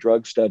all of the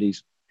drug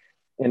studies.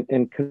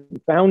 And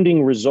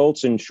confounding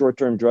results in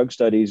short-term drug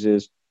studies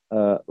is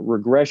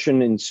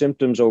regression in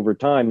symptoms over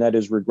time. That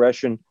is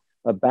regression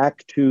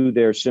back to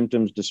their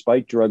symptoms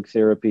despite drug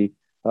therapy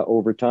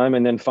over time.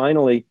 And then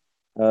finally,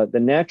 the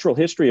natural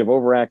history of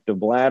overactive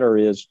bladder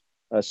is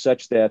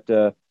such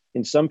that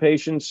in some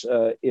patients,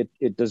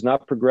 it does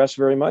not progress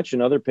very much.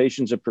 In other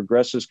patients, it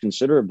progresses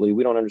considerably.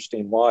 We don't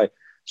understand why.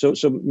 So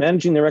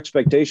managing their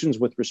expectations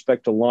with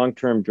respect to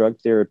long-term drug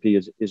therapy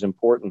is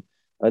important.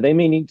 They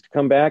may need to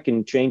come back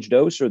and change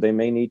dose, or they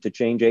may need to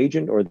change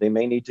agent, or they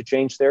may need to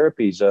change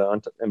therapies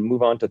and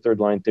move on to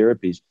third-line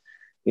therapies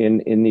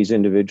in these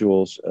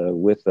individuals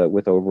with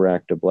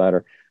overactive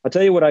bladder. I'll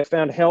tell you what I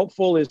found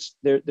helpful is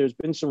there's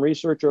been some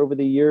research over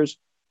the years.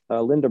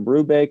 Linda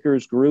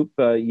Brubaker's group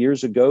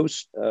years ago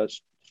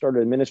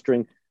started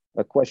administering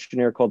a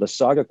questionnaire called the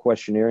SAGA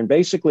questionnaire. And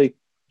basically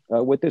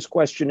what this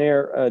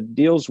questionnaire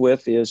deals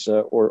with is,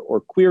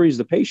 or queries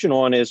the patient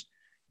on is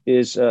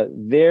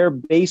their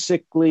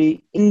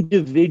basically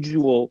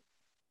individual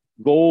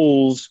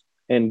goals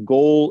and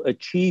goal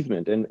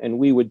achievement. And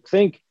we would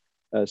think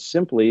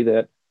simply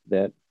that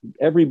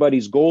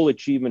everybody's goal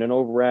achievement in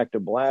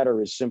overactive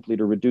bladder is simply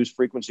to reduce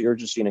frequency,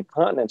 urgency, and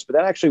incontinence, but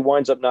that actually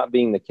winds up not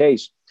being the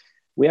case.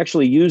 We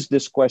actually used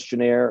this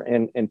questionnaire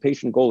and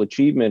patient goal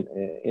achievement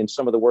in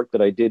some of the work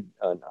that I did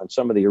on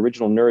some of the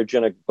original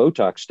neurogenic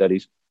Botox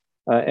studies.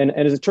 And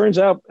as it turns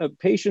out,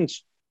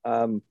 patients,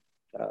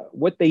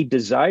 what they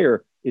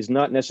desire is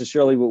not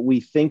necessarily what we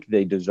think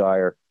they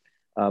desire.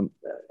 And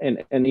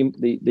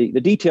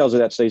the details of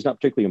that study is not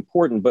particularly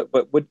important,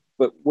 but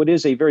what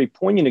is a very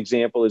poignant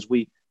example is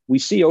we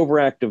see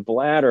overactive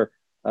bladder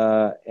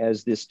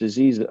as this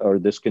disease or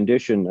this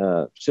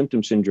condition,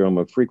 symptom syndrome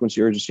of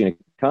frequency, urgency, and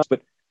incontinence.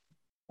 But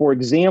for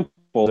example,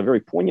 a very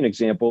poignant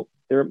example,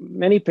 there are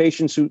many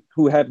patients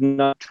who have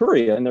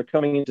nocturia, and they're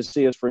coming in to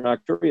see us for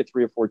nocturia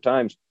 3 or 4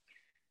 times.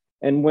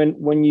 And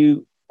when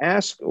you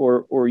ask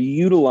or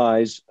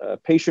utilize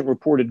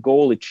patient-reported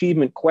goal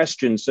achievement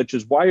questions such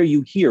as, why are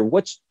you here?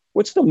 What's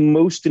the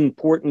most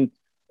important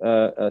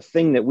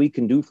thing that we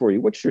can do for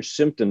you? What's your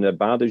symptom that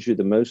bothers you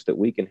the most that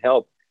we can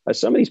help?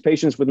 Some of these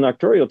patients with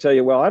nocturia will tell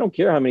you, well, I don't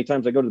care how many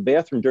times I go to the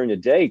bathroom during the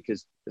day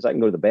because I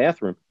can go to the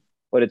bathroom,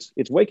 but it's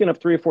waking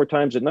up 3 or 4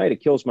 times at night.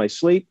 It kills my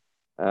sleep.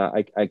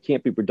 I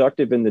can't be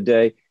productive in the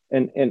day.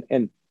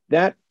 And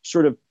that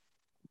sort of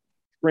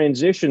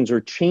transitions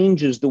or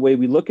changes the way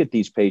we look at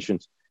these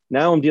patients.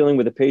 Now I'm dealing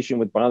with a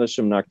patient with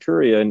bothersome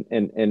nocturia,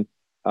 and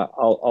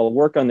I'll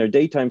work on their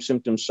daytime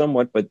symptoms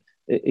somewhat, but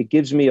it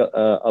gives me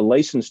a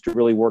license to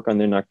really work on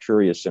their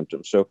nocturia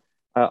symptoms. So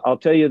I'll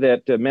tell you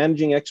that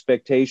managing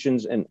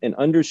expectations and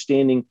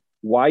understanding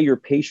why your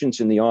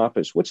patient's in the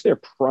office, what's their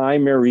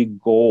primary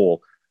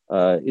goal,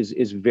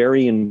 is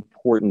very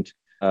important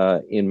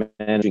in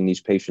managing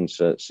these patients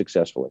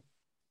successfully.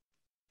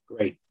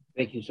 Great.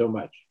 Thank you so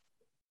much.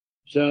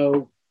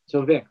 So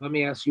Vic, let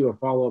me ask you a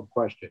follow-up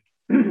question.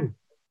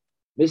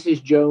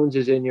 Mrs. Jones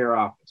is in your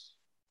office.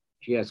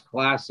 She has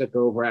classic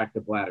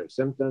overactive bladder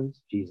symptoms.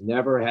 She's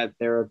never had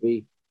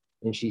therapy.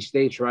 And she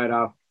states right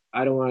off,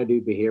 I don't want to do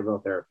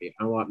behavioral therapy.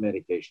 I want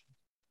medication.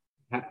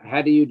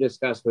 How do you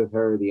discuss with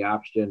her the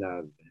option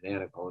of an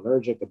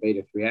anticholinergic, a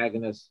beta-3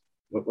 agonist?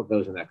 What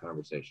goes in that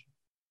conversation?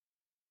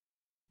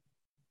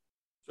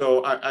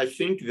 So I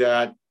think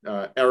that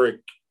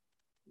Eric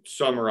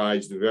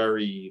summarized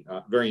very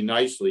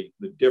nicely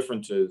the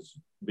differences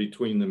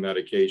between the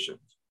medications.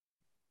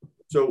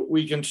 So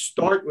we can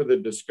start with a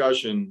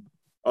discussion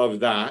of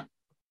that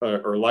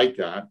or like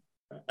that.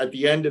 At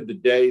the end of the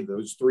day,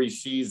 those 3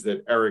 C's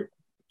that Eric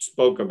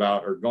spoke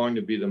about are going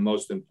to be the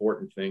most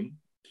important thing.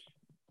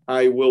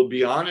 I will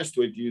be honest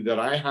with you that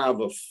I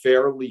have a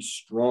fairly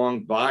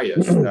strong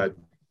bias that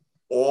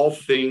all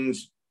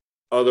things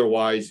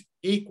otherwise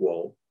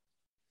equal,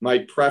 my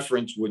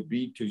preference would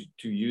be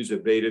to use a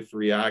beta-3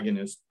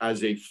 agonist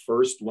as a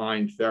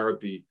first-line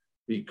therapy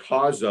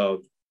because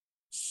of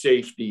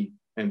safety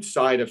and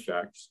side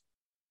effects.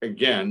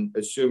 Again,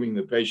 assuming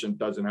the patient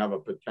doesn't have a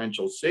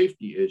potential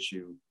safety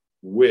issue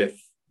with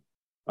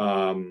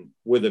a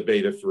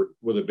beta-3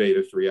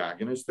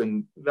 agonist,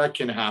 and that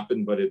can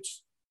happen, but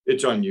it's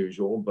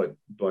unusual, but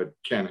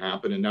can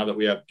happen. And now that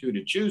we have 2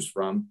 to choose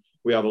from,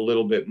 we have a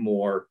little bit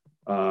more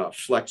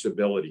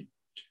flexibility.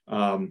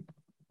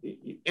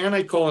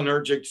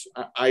 Anticholinergics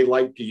I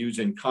like to use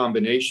in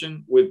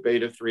combination with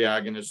beta-3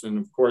 agonists, and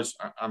of course,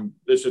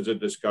 this is a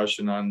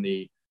discussion on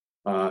the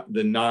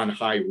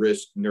non-high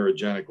risk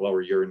neurogenic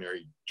lower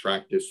urinary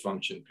tract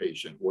dysfunction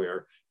patient,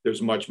 where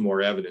there's much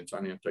more evidence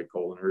on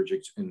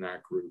anticholinergics in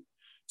that group.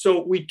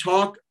 So we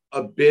talk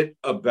a bit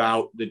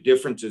about the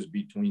differences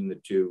between the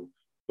two,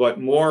 but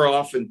more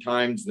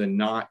oftentimes than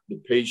not,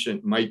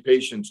 my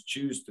patients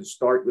choose to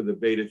start with a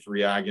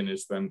beta-3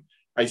 agonist, and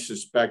I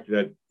suspect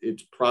that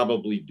it's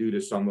probably due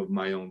to some of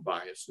my own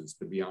biases,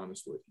 to be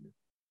honest with you.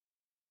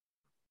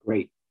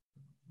 Great.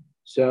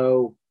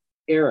 So,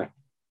 Eric,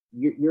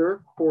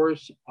 your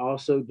course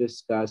also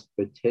discussed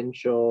the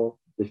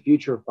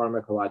future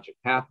pharmacologic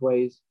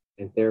pathways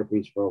and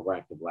therapies for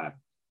overactive bladder.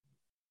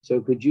 So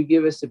could you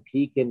give us a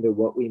peek into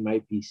what we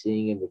might be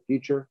seeing in the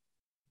future?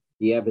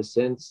 Do you have a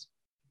sense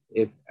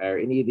if are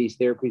any of these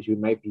therapies we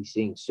might be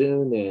seeing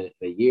soon, in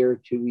a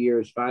year, 2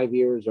 years, 5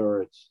 years,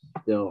 or it's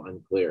still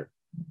unclear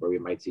where we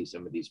might see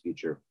some of these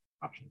future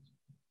options?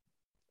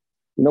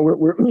 You know,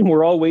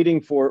 we're all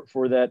waiting for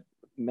that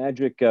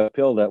magic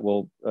pill that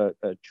will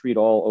treat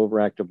all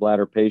overactive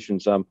bladder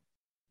patients.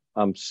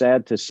 I'm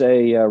sad to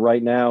say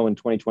right now in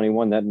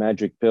 2021 that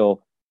magic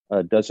pill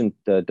doesn't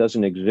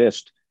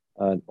exist.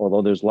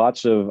 Although there's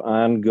lots of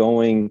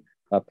ongoing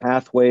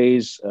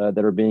pathways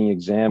that are being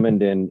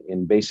examined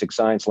in basic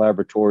science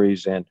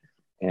laboratories and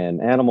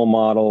animal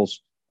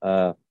models.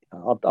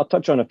 I'll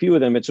touch on a few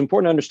of them. It's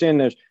important to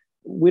understand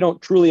we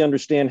don't truly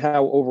understand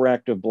how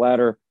overactive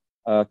bladder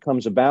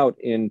comes about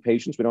in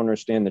patients. We don't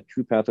understand the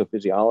true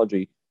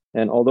pathophysiology.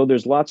 And although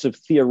there's lots of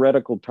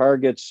theoretical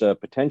targets,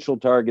 potential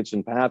targets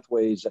and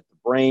pathways at the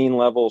brain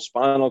level,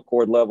 spinal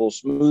cord level,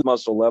 smooth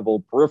muscle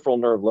level, peripheral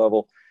nerve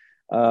level,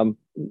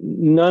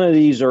 none of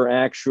these are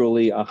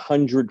actually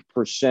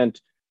 100%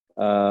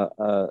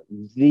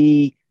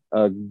 the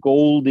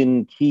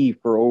golden key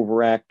for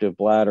overactive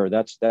bladder.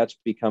 That's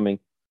becoming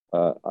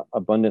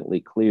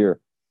abundantly clear.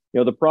 You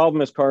know, the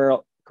problem, as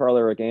Carl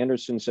Eric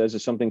Anderson says,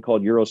 is something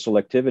called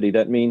uroselectivity.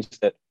 That means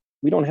that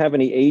we don't have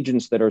any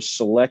agents that are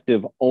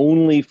selective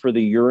only for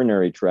the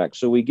urinary tract.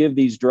 So we give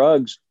these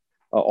drugs,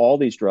 all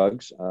these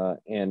drugs,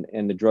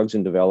 and the drugs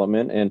in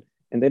development, and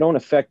they don't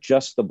affect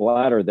just the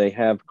bladder. They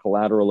have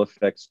collateral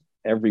effects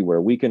everywhere.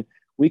 We can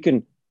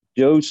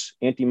dose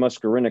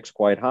antimuscarinics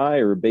quite high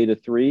or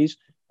beta-3s,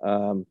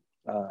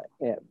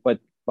 but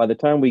by the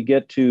time we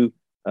get to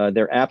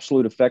their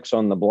absolute effects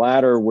on the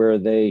bladder, where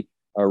they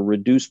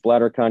reduce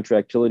bladder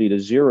contractility to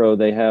zero,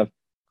 they have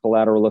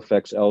collateral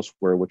effects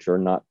elsewhere, which are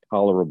not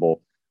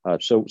tolerable.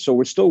 So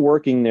we're still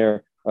working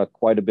there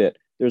quite a bit.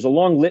 There's a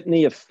long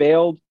litany of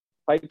failed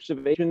types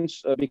of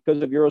agents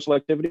because of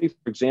uroselectivity.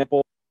 For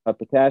example,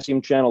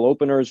 potassium channel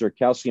openers or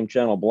calcium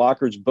channel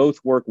blockers both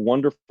work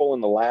wonderful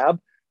in the lab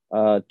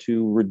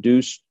to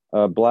reduce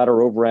bladder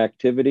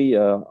overactivity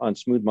on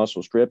smooth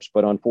muscle strips,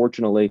 but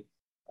unfortunately,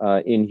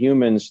 in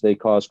humans, they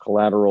cause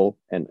collateral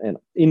and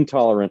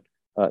intolerant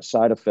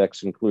side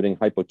effects, including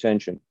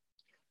hypotension.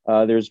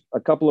 There's a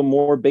couple of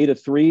more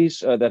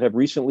beta-3s that have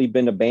recently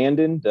been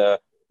abandoned.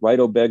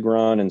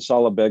 Ritobegron and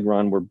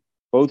Salabegron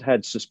both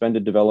had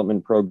suspended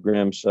development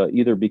programs,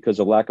 either because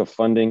of lack of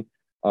funding,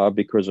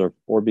 because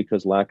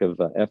lack of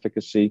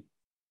efficacy.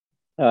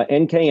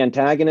 NK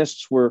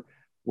antagonists were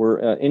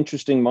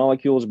interesting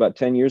molecules about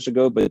 10 years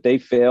ago, but they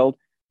failed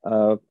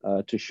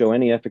to show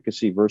any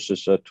efficacy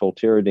versus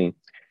tolterodine.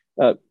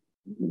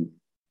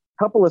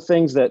 Couple of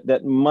things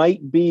that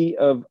might be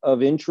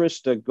of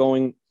interest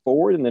going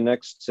forward in the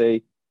next,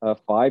 say,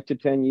 5 to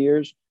 10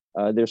 years.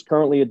 There's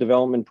currently a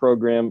development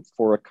program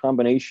for a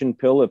combination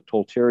pill of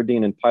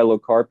tolterodine and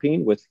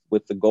pilocarpine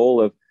with the goal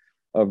of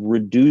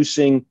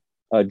reducing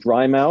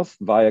dry mouth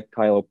via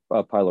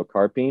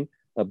pilocarpine,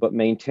 but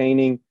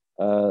maintaining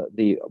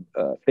the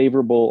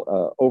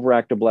favorable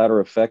overactive bladder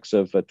effects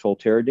of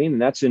tolterodine.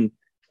 And that's in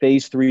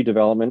phase 3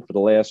 development for the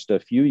last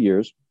few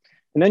years.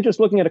 And then just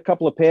looking at a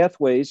couple of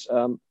pathways,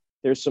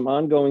 there's some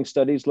ongoing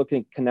studies looking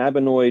at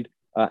cannabinoid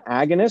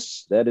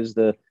agonists, that is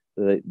the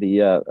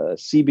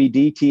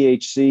CBD,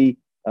 THC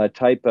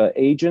type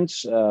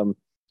agents.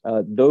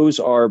 Those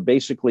are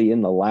basically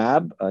in the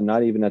lab,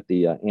 not even at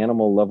the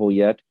animal level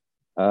yet.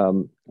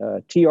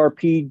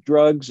 TRP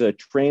drugs,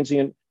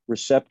 transient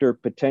receptor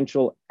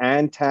potential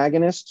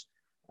antagonists,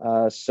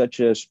 such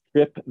as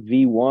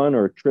TRPV1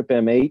 or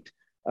TRPM8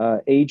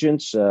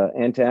 agents,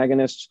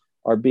 antagonists,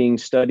 are being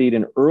studied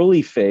in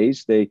early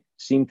phase. They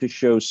seem to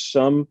show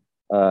some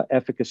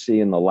efficacy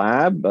in the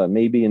lab,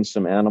 maybe in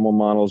some animal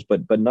models,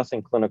 but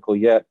nothing clinical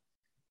yet.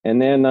 And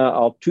then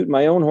I'll toot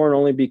my own horn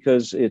only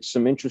because it's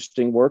some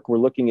interesting work. We're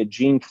looking at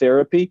gene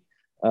therapy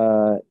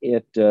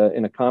in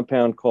a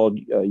compound called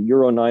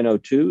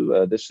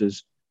Uro902. This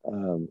is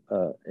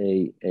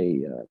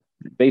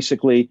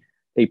basically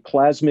a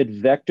plasmid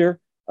vector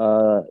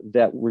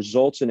that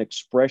results in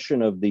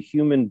expression of the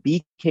human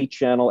BK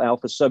channel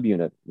alpha subunit.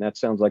 And that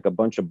sounds like a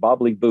bunch of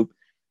bobbly-boop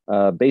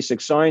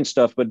basic science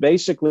stuff, but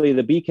basically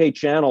the BK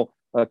channel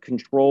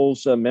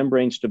controls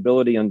membrane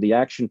stability and the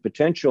action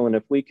potential. And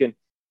if we can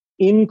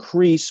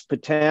increase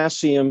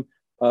potassium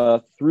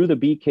through the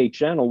BK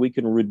channel, we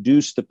can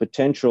reduce the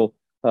potential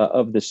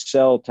of the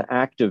cell to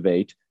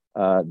activate.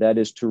 That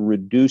is to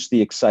reduce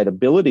the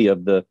excitability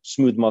of the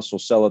smooth muscle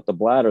cell at the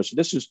bladder. So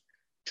this is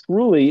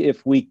truly,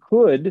 if we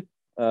could,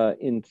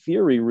 in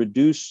theory,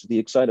 reduce the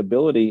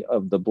excitability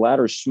of the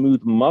bladder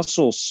smooth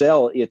muscle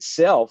cell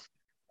itself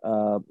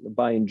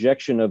by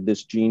injection of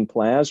this gene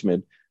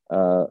plasmid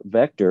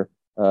vector,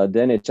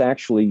 then it's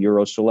actually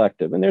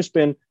uroselective. And there's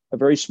been a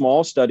very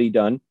small study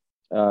done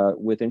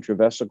with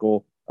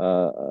intravesical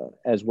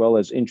as well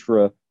as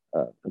intra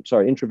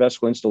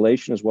intravesical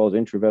instillation as well as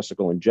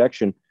intravesical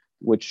injection,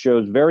 which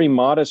shows very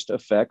modest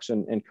effects.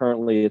 And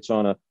currently it's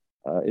on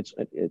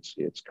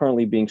it's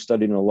currently being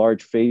studied in a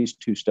large phase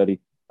 2 study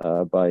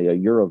by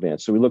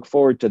Eurovance. So we look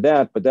forward to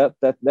that, but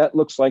that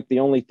looks like the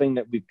only thing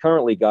that we've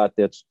currently got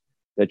that's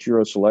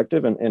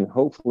uroselective, and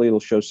hopefully it'll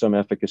show some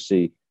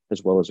efficacy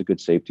as well as a good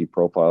safety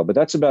profile. But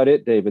that's about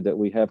it, David, that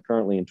we have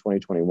currently in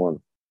 2021.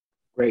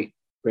 Great.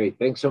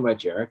 Thanks so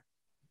much, Eric.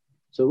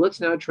 So let's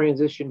now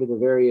transition to the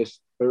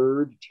various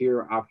third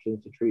tier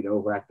options to treat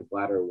overactive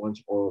bladder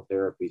once oral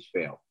therapies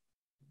fail.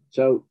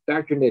 So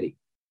Dr. Nitti,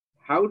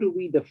 how do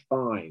we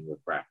define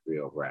refractory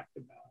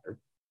overactive bladder?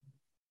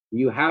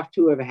 You have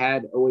to have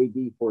had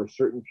OAB for a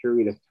certain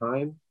period of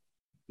time.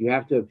 You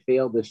have to have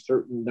failed a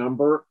certain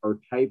number or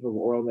type of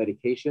oral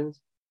medications.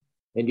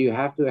 And you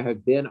have to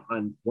have been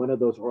on one of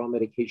those oral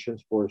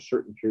medications for a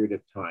certain period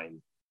of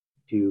time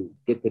to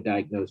get the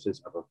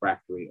diagnosis of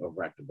refractory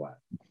overactive bladder.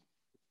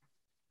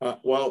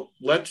 Well,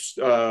 let's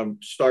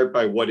start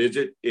by what is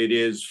it? It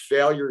is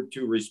failure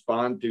to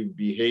respond to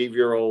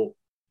behavioral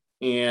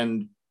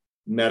and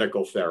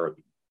medical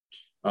therapy.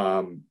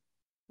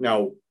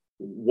 Now,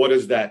 what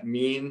does that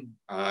mean?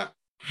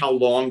 How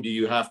long do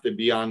you have to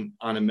be on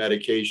a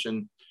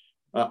medication?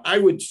 I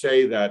would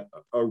say that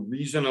a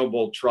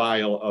reasonable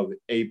trial of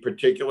a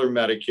particular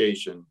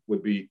medication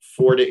would be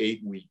 4 to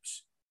 8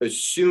 weeks,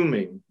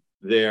 assuming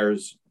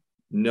there's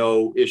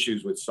no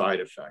issues with side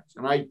effects.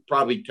 And I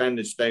probably tend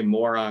to stay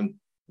more on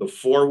the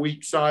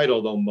 4-week side,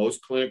 although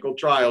most clinical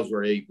trials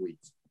were 8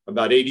 weeks.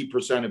 About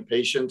 80% of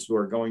patients who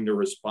are going to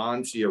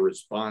respond see a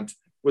response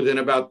within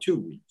about 2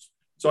 weeks.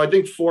 So I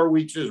think 4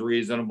 weeks is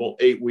reasonable,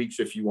 8 weeks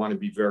if you want to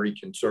be very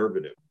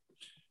conservative.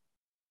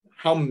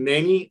 How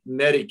many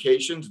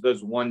medications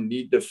does one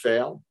need to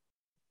fail?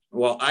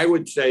 Well, I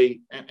would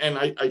say, and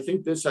I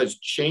think this has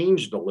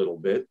changed a little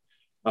bit,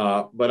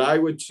 but I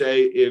would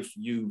say if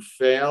you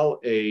fail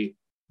a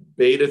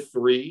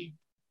beta-3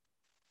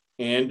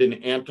 and an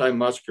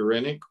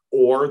antimuscarinic,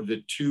 or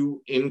the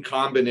two in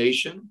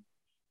combination,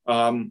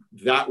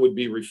 that would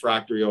be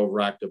refractory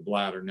overactive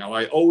bladder. Now,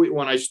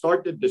 when I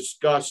start to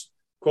discuss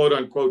quote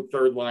unquote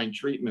third line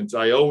treatments,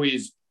 I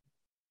always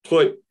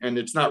put, and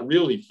it's not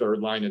really third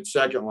line, it's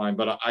second line,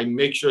 but I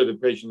make sure the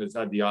patient has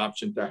had the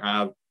option to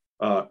have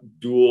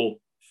dual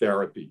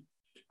therapy.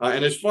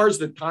 And as far as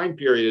the time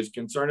period is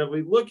concerned, if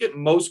we look at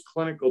most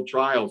clinical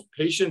trials,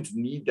 patients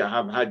need to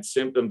have had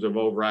symptoms of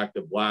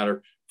overactive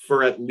bladder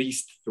for at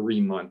least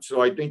 3 months.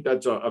 So I think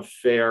that's a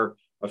fair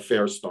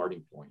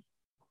starting point.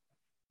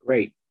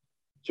 Great.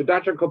 So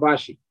Dr.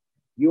 Kobashi,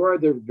 you are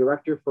the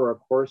director for a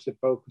course that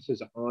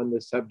focuses on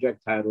the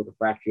subject titled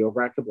Refractory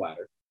Overactive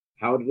Bladder,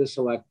 How to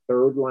Select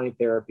Third Line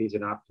Therapies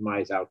and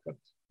Optimize Outcomes.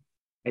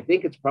 I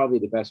think it's probably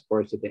the best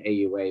course at the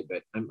AUA,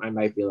 but I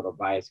might be a little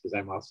biased because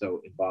I'm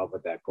also involved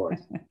with that course.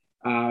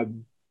 I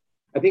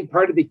think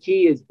part of the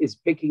key is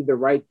picking the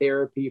right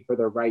therapy for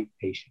the right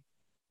patient.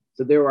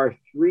 So there are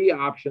 3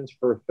 options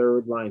for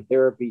third line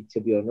therapy: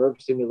 tibial nerve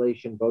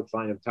stimulation,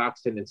 botulinum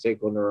toxin, and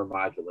sacral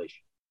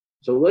neuromodulation.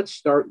 So let's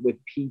start with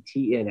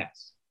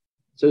PTNS.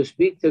 So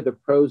speak to the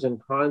pros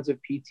and cons of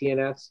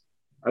PTNS.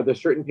 Are there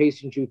certain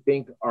patients you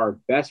think are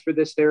best for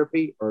this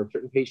therapy, or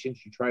certain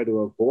patients you try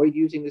to avoid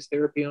using this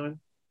therapy on?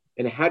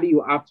 And how do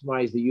you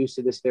optimize the use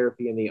of this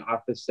therapy in the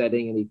office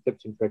setting? Any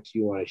tips and tricks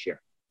you want to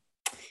share?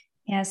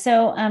 Yeah.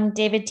 So,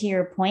 David, to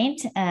your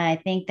point, I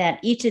think that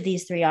each of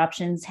these 3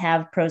 options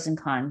have pros and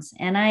cons.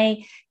 And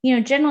I,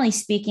 generally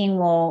speaking,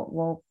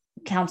 will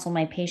counsel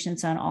my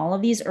patients on all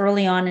of these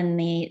early on in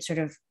the sort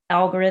of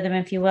algorithm,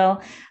 if you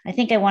will. I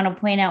think I want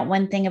to point out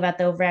one thing about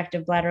the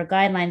overactive bladder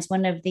guidelines.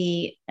 One of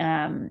the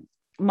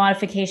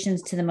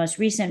modifications to the most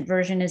recent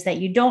version is that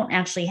you don't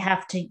actually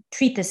have to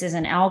treat this as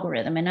an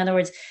algorithm. In other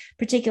words,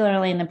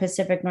 particularly in the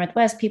Pacific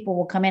Northwest, people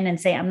will come in and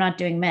say, I'm not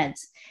doing meds.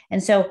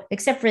 And so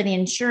except for the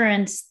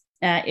insurance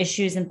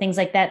issues and things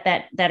like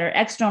that are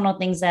external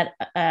things that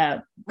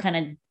kind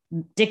of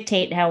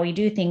dictate how we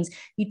do things,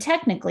 you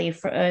technically,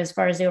 as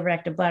far as the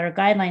overactive bladder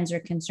guidelines are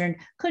concerned,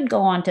 could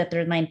go on to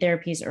third line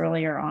therapies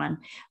earlier on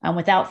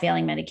without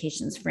failing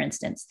medications, for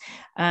instance.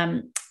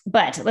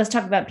 But let's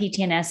talk about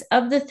PTNS.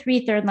 Of the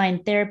 3 third line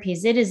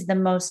therapies, it is the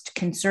most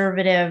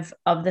conservative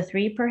of the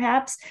 3,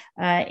 perhaps.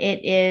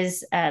 It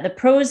is the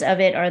pros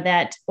of it are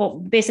that, well,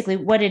 basically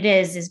what it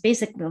is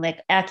basically like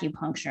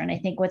acupuncture. And I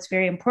think what's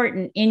very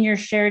important in your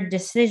shared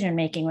decision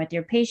making with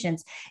your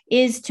patients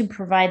is to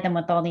provide them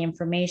with all the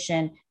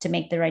information to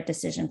make the right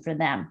decision for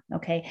them.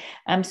 Okay.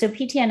 So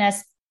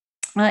PTNS,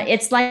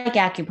 it's like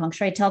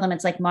acupuncture. I tell them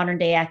it's like modern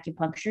day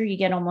acupuncture. You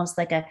get almost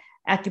like a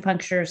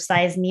acupuncture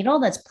size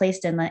needle that's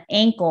placed in the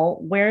ankle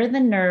where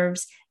the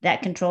nerves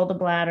that control the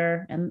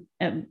bladder and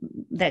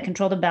that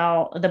control the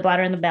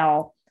bladder and the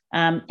bowel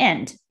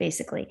end,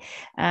 basically.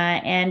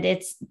 And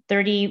it's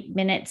 30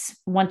 minutes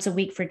once a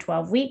week for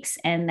 12 weeks.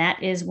 And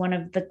that is one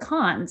of the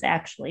cons,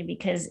 actually,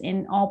 because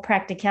in all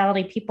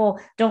practicality, people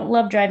don't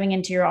love driving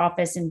into your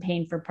office and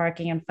paying for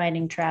parking and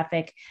fighting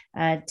traffic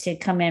to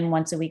come in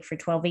once a week for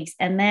 12 weeks.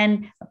 And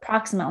then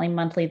approximately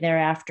monthly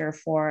thereafter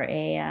for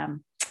a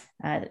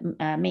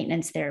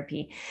maintenance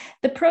therapy.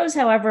 The pros,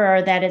 however,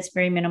 are that it's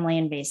very minimally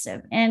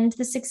invasive and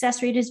the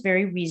success rate is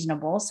very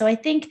reasonable. So I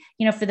think,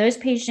 for those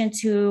patients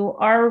who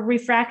are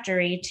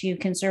refractory to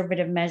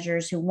conservative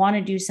measures, who want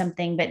to do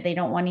something, but they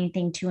don't want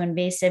anything too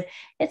invasive,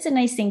 it's a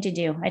nice thing to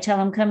do. I tell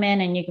them, come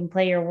in and you can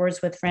play your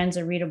words with friends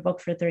or read a book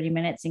for 30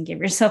 minutes and give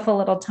yourself a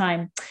little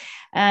time.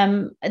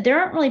 There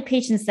aren't really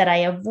patients that I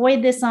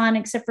avoid this on,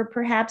 except for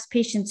perhaps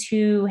patients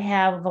who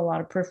have a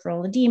lot of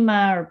peripheral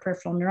edema or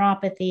peripheral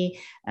neuropathy.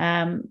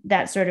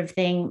 That sort of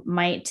thing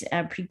might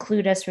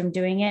preclude us from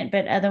doing it.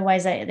 But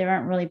otherwise, there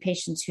aren't really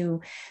patients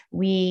who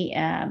we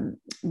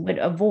would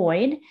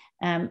avoid.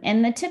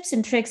 And the tips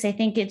and tricks, I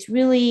think it's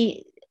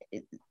really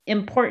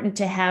important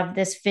to have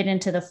this fit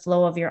into the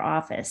flow of your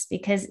office,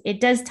 because it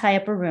does tie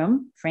up a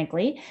room,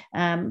 frankly,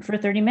 for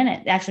 30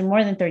 minutes, actually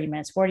more than 30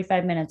 minutes,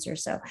 45 minutes or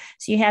so.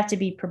 So you have to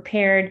be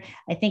prepared.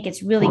 I think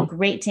it's really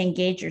great to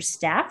engage your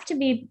staff to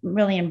be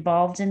really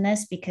involved in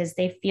this, because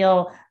they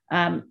feel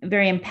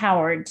very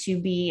empowered to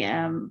be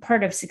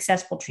part of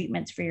successful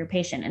treatments for your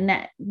patient and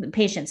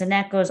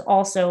that goes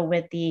also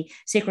with the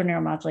sacral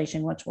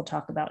neuromodulation, which we'll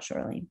talk about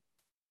shortly.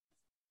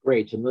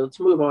 Great. And let's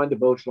move on to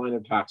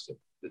botulinum toxin.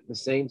 The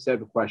same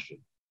set of questions.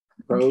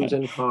 Pros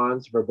and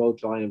cons for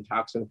botulinum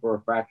toxin for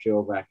refractory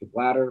overactive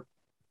bladder.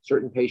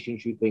 Certain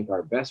patients you think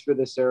are best for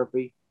this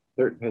therapy.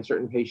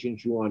 Certain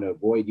patients you want to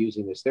avoid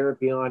using this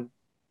therapy on.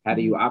 How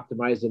do you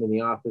optimize it in the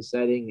office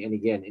setting? And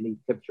again, any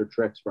tips or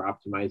tricks for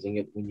optimizing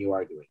it when you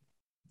are doing it?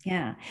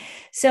 Yeah.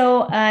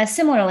 So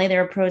similarly,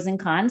 there are pros and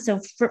cons.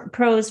 So for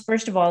pros,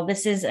 first of all,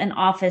 this is an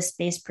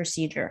office-based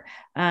procedure,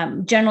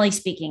 generally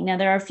speaking. Now,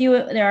 there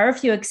are a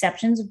few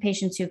exceptions of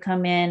patients who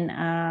come in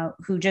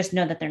who just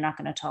know that they're not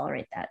going to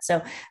tolerate that.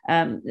 So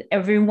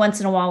every once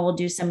in a while, we'll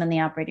do some in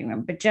the operating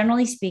room. But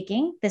generally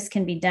speaking, this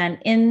can be done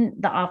in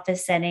the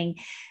office setting.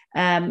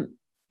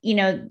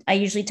 I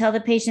usually tell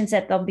the patients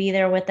that they'll be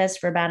there with us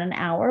for about an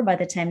hour by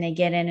the time they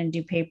get in and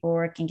do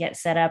paperwork and get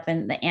set up,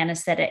 and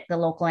the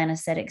local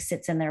anesthetic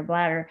sits in their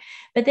bladder,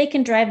 but they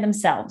can drive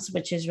themselves,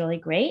 which is really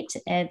great.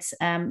 It's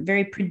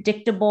very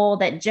predictable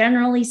that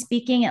generally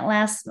speaking, it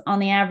lasts on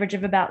the average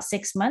of about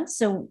 6 months.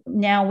 So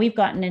now we've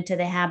gotten into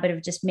the habit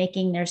of just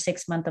making their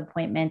 6-month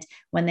appointment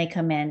when they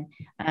come in.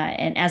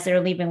 And as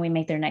they're leaving, we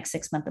make their next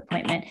 6-month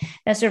appointment.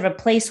 That's sort of a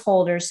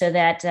placeholder so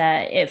that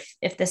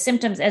if the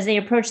symptoms, as they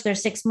approach their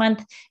 6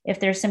 month,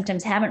 if their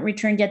symptoms haven't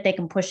returned yet, they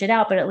can push it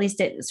out, but at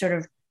least it sort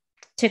of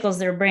tickles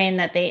their brain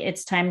that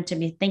it's time to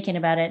be thinking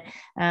about it.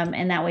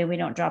 And that way we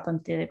don't drop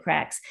them through the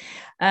cracks.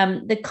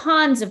 The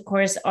cons, of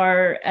course,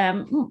 are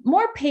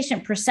more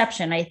patient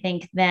perception, I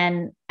think,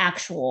 than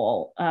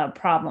actual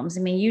problems.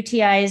 I mean,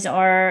 UTIs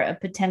are a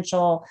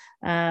potential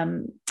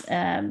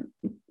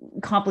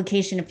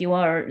complication, if you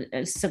will, or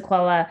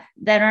sequela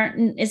that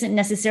isn't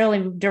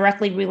necessarily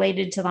directly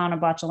related to the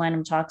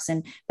onabotulinum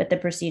toxin, but the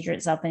procedure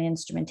itself and the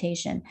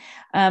instrumentation.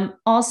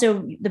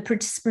 Also, the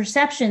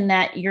perception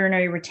that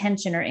urinary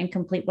retention or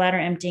incomplete bladder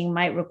emptying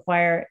might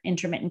require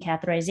intermittent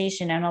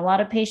catheterization. And a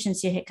lot of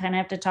patients, you kind of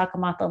have to talk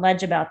them off the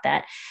ledge about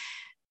that.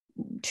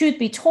 Truth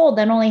be told,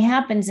 that only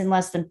happens in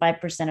less than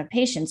 5% of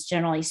patients,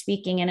 generally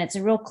speaking. And it's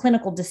a real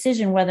clinical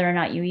decision whether or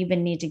not you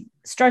even need to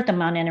start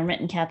them on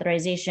intermittent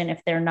catheterization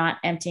if they're not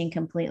emptying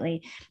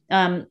completely.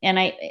 What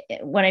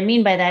I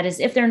mean by that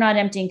is if they're not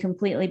emptying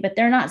completely, but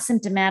they're not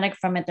symptomatic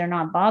from it, they're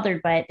not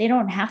bothered by it, they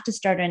don't have to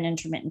start an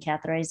intermittent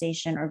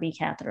catheterization or be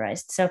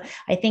catheterized. So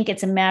I think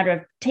it's a matter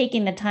of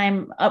taking the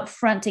time up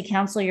front to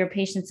counsel your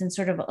patients and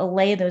sort of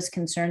allay those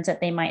concerns that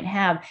they might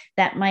have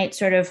that might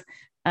sort of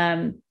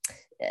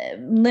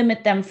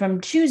limit them from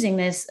choosing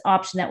this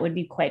option that would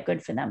be quite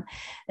good for them.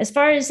 As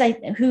far as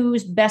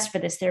who's best for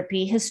this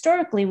therapy,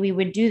 historically, we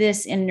would do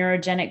this in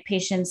neurogenic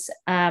patients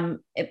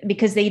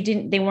because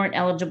they weren't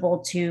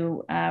eligible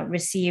to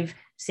receive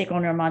sacral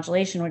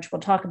neuromodulation, which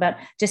we'll talk about,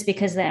 just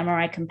because of the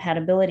MRI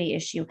compatibility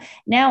issue.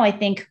 Now, I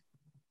think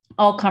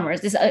all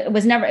comers. It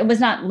was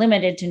not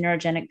limited to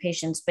neurogenic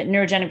patients, but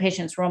neurogenic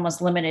patients were almost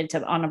limited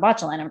to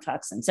onabotulinum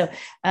toxin. So,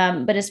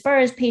 but as far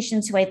as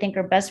patients who I think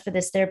are best for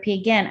this therapy,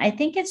 again, I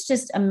think it's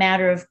just a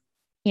matter of,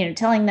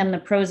 telling them the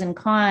pros and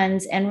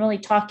cons and really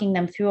talking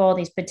them through all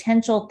these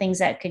potential things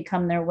that could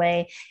come their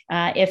way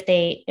if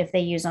they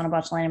use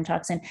onabotulinum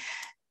toxin.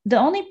 The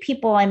only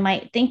people I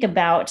might think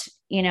about,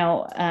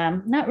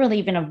 not really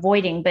even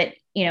avoiding, but,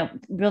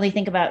 really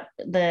think about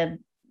the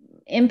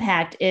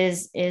impact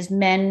is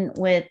men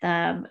with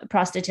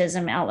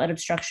prostatism, outlet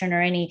obstruction,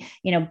 or any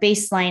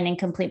baseline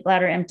incomplete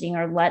bladder emptying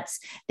or LUTs.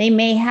 They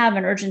may have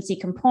an urgency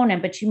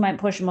component, but you might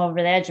push them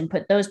over the edge and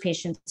put those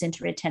patients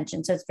into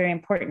retention. So it's very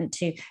important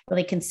to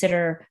really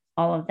consider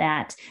all of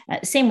that.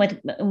 Same with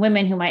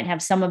women who might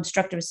have some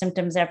obstructive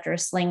symptoms after a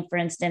sling, for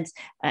instance.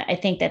 I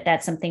think that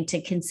that's something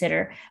to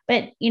consider.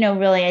 But,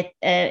 really,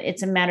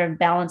 it's a matter of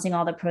balancing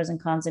all the pros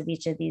and cons of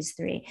each of these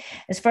three.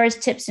 As far as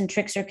tips and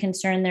tricks are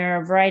concerned, there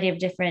are a variety of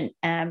different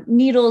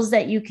needles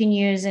that you can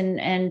use.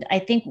 And I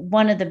think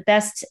one of the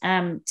best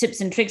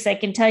tips and tricks I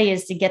can tell you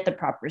is to get the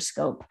proper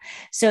scope.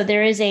 So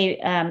there's a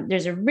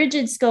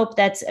rigid scope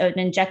that's an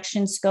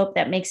injection scope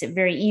that makes it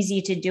very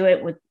easy to do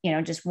it with,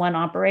 just one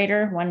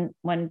operator,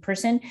 one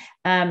person.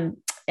 And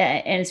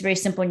it's very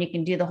simple, and you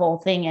can do the whole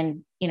thing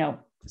in,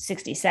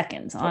 60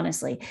 seconds,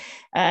 honestly.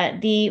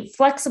 The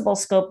flexible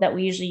scope that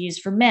we usually use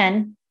for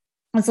men,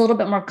 it's a little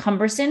bit more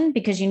cumbersome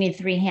because you need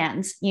 3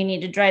 hands. You need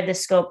to drive the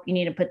scope, you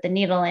need to put the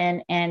needle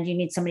in, and you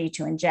need somebody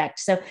to inject.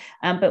 So,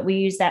 but we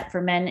use that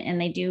for men,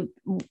 and they do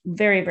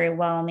very, very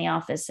well in the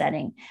office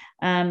setting.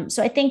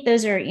 So I think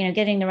those are,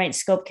 getting the right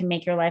scope can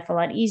make your life a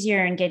lot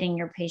easier, and getting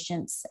your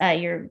patients,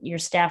 your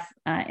staff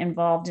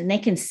involved, and they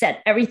can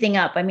set everything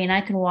up. I mean,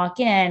 I can walk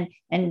in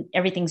and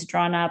everything's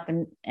drawn up,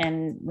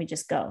 and we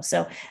just go.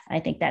 So I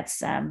think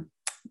that's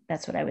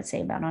what I would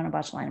say about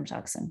onabotulinum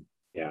toxin.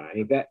 Yeah, I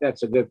think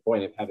that's a good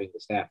point of having the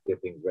staff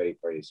get things ready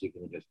for you so you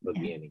can just look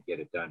in and get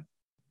it done.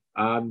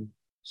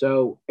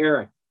 So,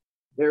 Eric,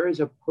 there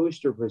is a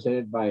poster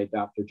presented by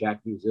Dr.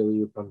 Jackie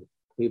Ziliu from the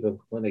Cleveland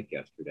Clinic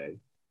yesterday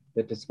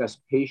that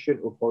discussed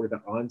patient-reported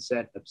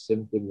onset of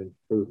symptom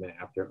improvement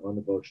after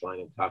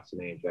onabotulinum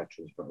toxin A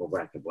injections for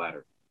overactive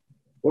bladder.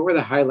 What were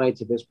the highlights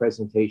of this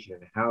presentation,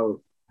 and how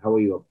will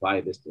you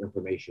apply this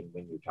information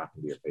when you're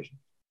talking to your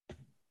patients?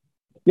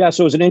 Yeah,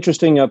 so it was an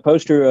interesting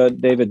poster,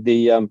 David.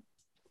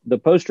 The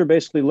poster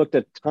basically looked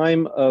at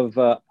time of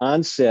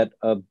onset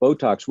of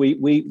Botox.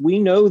 We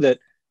know that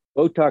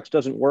Botox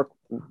doesn't work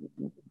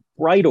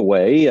right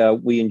away.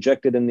 We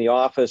inject it in the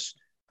office,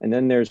 and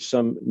then there's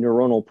some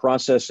neuronal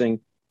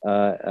processing.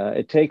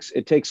 It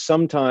takes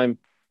some time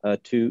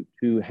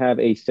to have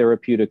a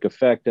therapeutic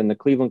effect, and the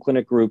Cleveland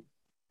Clinic group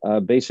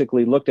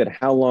basically looked at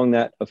how long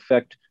that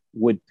effect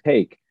would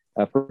take.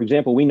 For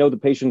example, we know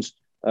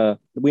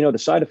the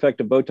side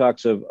effect of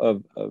Botox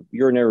of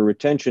urinary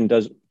retention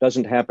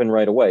doesn't happen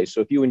right away.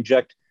 So if you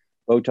inject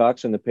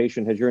Botox and the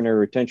patient has urinary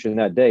retention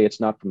that day, it's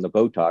not from the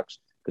Botox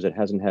because it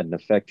hasn't had an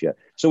effect yet.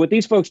 So what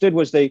these folks did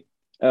was they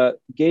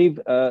gave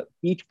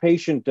each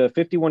patient,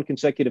 51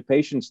 consecutive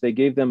patients, they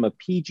gave them a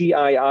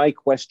PGI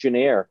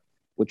questionnaire,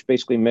 which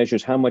basically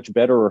measures how much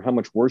better or how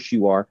much worse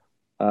you are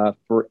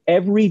for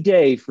every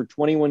day for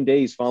 21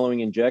 days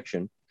following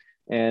injection.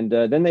 And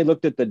then they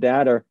looked at the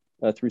data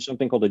through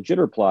something called a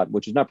jitter plot,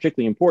 which is not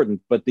particularly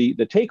important. But the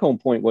take-home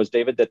point was,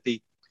 David, that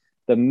the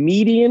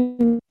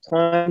median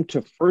time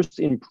to first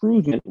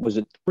improvement was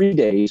at 3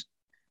 days,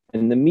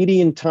 and the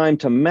median time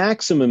to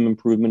maximum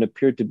improvement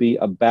appeared to be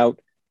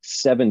about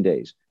 7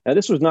 days. Now,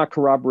 this was not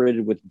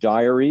corroborated with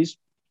diaries,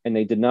 and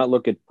they did not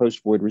look at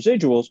post-void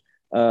residuals,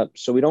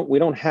 so we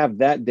don't have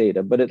that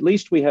data. But at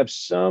least we have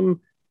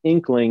some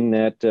inkling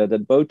that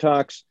that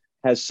Botox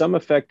has some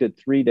effect at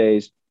 3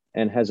 days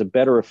and has a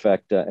better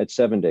effect at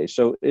 7 days.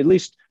 So at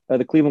least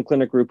the Cleveland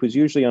Clinic group, who's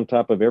usually on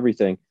top of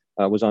everything,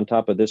 was on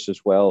top of this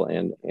as well,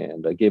 and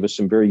gave us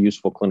some very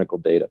useful clinical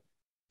data.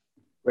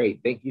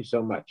 Great, thank you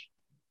so much.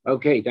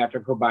 Okay,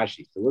 Dr.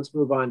 Kobashi, so let's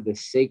move on to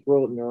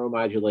sacral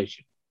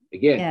neuromodulation.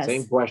 Again, yes.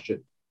 Same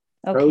question.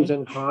 Okay. Pros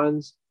and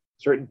cons,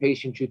 certain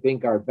patients you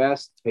think are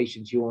best,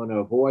 patients you want to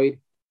avoid,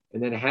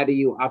 and then how do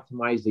you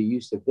optimize the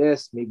use of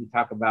this? Maybe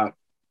talk about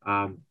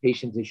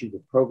patients' issues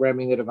with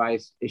programming the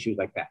device, issues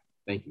like that.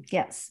 Thank you.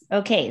 Yes.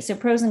 Okay. So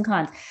pros and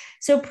cons.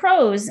 So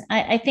pros,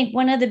 I think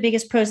one of the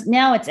biggest pros,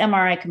 now it's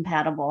MRI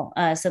compatible.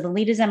 So the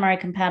lead is MRI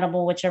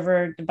compatible,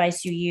 whichever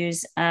device you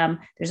use.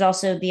 There's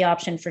also the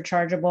option for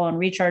chargeable and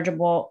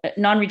rechargeable,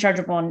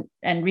 non-rechargeable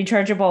and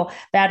rechargeable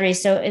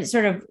batteries. So it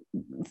sort of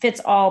fits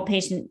all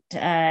patient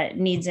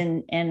needs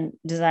and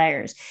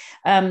desires.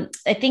 I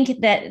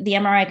think that the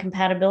MRI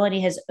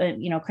compatibility has,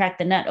 cracked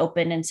the nut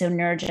open. And so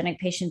neurogenic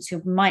patients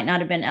who might not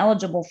have been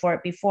eligible for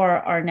it before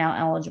are now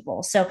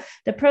eligible. So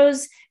the pros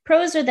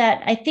are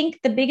that I think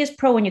the biggest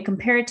pro when you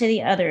compare it to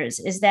the others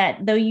is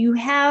that though you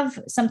have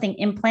something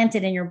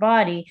implanted in your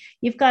body,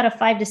 you've got a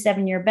 5 to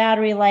 7 year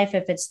battery life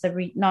if it's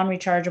the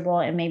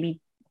non-rechargeable, and maybe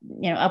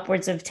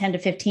upwards of 10 to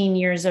 15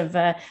 years of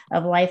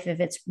life if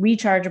it's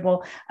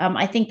rechargeable.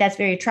 I think that's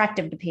very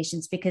attractive to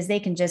patients because they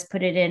can just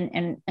put it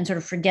in and sort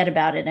of forget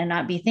about it and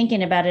not be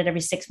thinking about it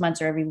every 6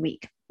 months or every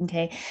week.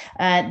 Okay.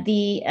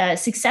 The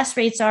success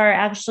rates are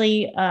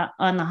actually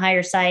on the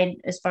higher side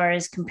as far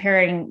as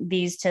comparing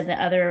these to the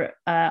other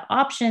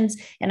options.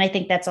 And I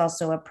think that's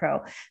also a pro.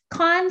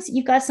 Cons,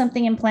 you've got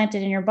something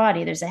implanted in your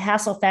body. There's a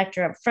hassle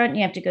factor up front.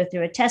 You have to go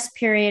through a test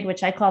period,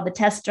 which I call the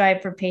test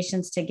drive for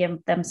patients to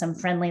give them some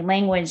friendly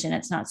language and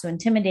it's not so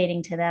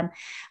intimidating to them.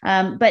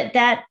 But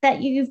that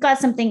you've got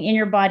something in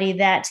your body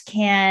that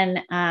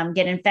can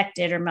get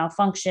infected or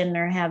malfunction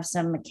or have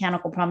some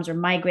mechanical problems or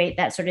migrate,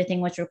 that sort of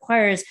thing, which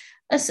requires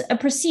a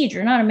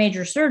procedure, not a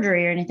major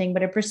surgery or anything,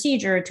 but a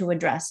procedure to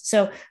address.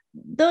 So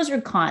those are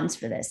cons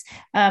for this.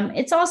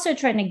 It's also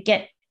trying to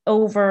get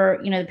over,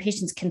 the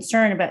patient's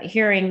concern about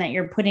hearing that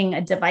you're putting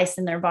a device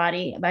in their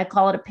body. I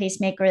call it a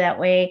pacemaker. That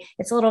way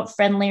it's a little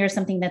friendlier,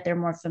 something that they're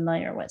more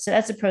familiar with. So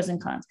that's the pros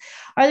and cons.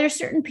 Are there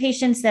certain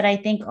patients that I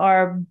think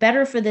are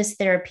better for this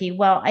therapy?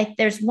 Well,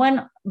 there's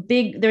one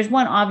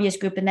obvious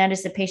group, and that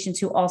is the patients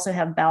who also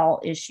have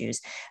bowel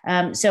issues.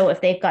 So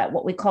if they've got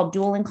what we call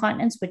dual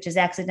incontinence, which is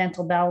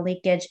accidental bowel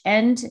leakage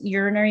and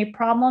urinary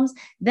problems,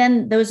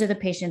 then those are the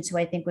patients who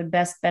I think would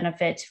best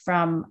benefit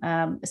from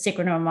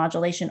sacral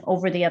neuromodulation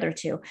over the other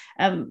two.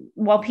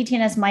 While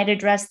PTNS might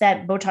address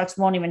that, Botox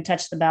won't even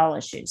touch the bowel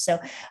issues. So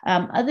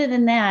other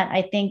than that,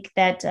 I think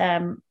that,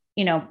 there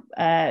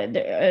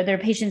are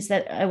patients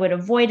that I would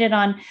avoid it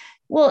on.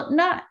 Well,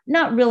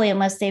 not really,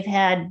 unless they've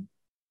had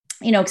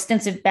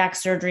extensive back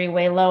surgery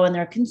way low and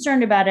they're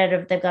concerned about it,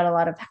 if they've got a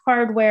lot of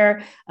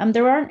hardware.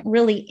 There aren't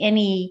really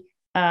any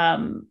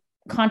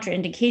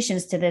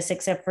contraindications to this,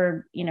 except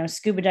for,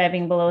 scuba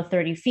diving below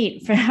 30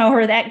 feet, for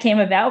however that came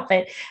about.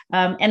 But,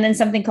 and then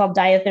something called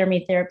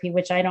diathermy therapy,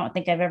 which I don't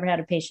think I've ever had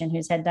a patient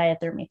who's had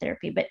diathermy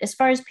therapy. But as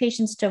far as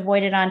patients to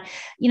avoid it on,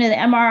 the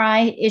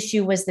MRI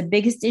issue was the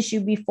biggest issue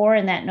before,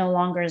 and that no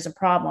longer is a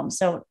problem.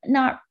 So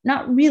not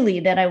really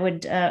that I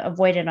would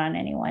avoid it on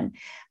anyone.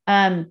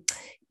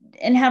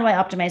 And how do I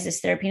optimize this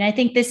therapy? And I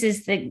think this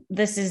is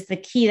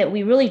the key, that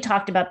we really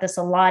talked about this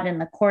a lot in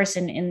the course.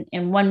 And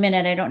in 1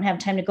 minute, I don't have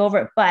time to go over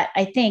it, but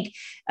I think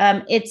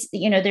it's,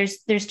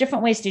 there's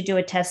different ways to do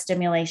a test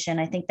stimulation.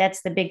 I think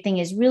that's the big thing,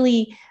 is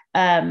really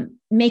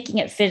making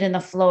it fit in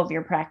the flow of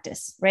your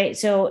practice, right?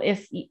 So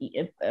if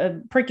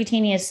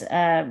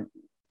percutaneous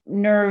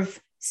nerve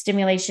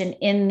stimulation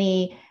in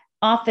the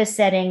office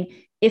setting,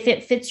 if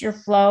it fits your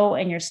flow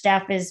and your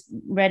staff is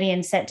ready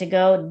and set to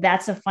go,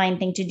 that's a fine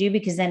thing to do,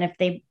 because then if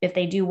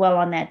they do well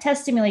on that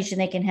test stimulation,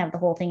 they can have the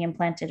whole thing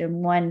implanted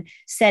in one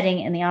setting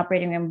in the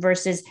operating room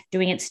versus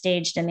doing it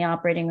staged in the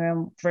operating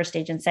room, first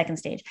stage and second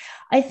stage.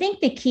 I think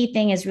the key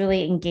thing is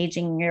really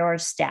engaging your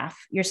staff,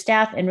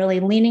 and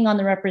really leaning on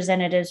the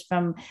representatives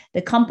from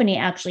the company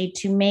actually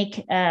to make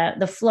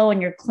the flow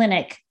in your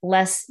clinic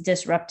less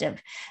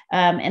disruptive.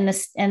 And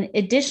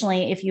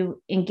additionally, if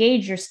you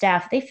engage your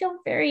staff, they feel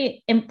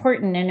very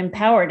important and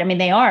empowered. I mean,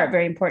 they are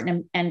very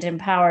important and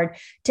empowered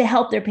to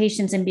help their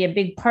patients and be a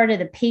big part of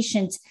the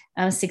patient's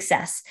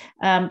success.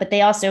 But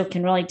they also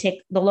can really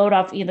take the load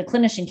off. The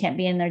clinician can't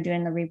be in there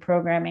doing the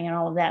reprogramming and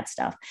all of that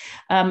stuff.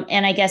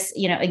 And I guess,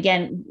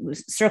 again,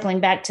 circling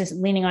back to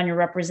leaning on your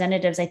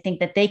representatives, I think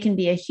that they can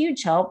be a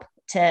huge help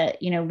to,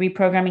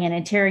 reprogramming and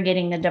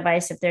interrogating the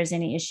device if there's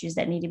any issues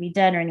that need to be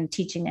done or any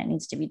teaching that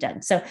needs to be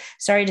done. So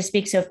sorry to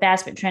speak so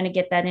fast, but trying to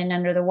get that in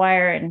under the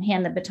wire and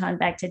hand the baton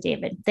back to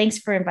David. Thanks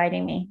for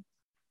inviting me.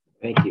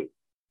 Thank you.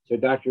 So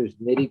Drs.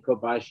 Nidhi,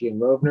 Kobashi,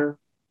 and Rovner,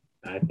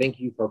 thank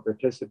you for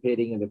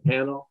participating in the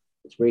panel.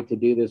 It's great to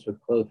do this with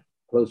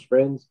close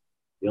friends.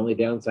 The only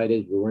downside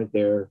is we weren't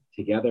there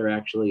together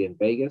actually in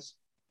Vegas.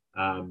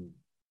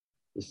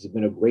 This has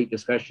been a great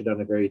discussion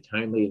on a very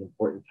timely and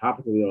important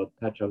topic. We will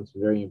touch on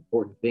some very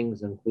important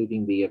things,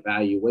 including the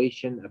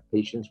evaluation of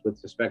patients with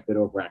suspected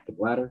overactive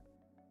bladder,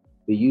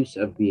 the use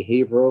of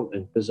behavioral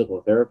and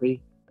physical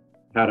therapy,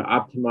 how to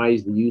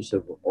optimize the use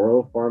of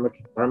oral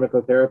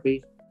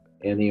pharmacotherapy,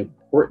 and the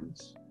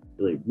importance,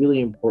 really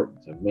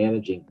importance, of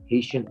managing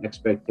patient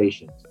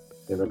expectations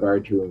in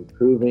regard to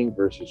improving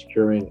versus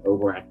curing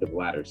overactive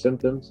bladder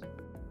symptoms.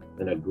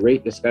 And a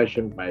great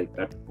discussion by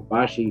Dr.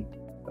 Kobashi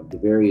of the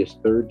various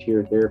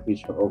third-tier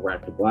therapies for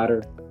overactive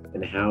bladder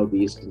and how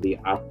these can be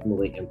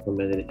optimally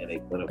implemented in a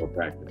clinical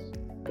practice.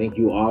 Thank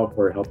you all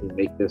for helping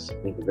make this, I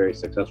think, a very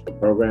successful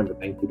program, and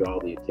thank you to all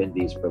the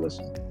attendees for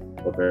listening.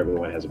 Hope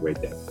everyone has a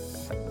great day.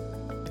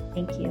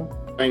 Thank you.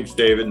 Thanks,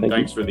 David, and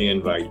thanks for the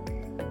invite.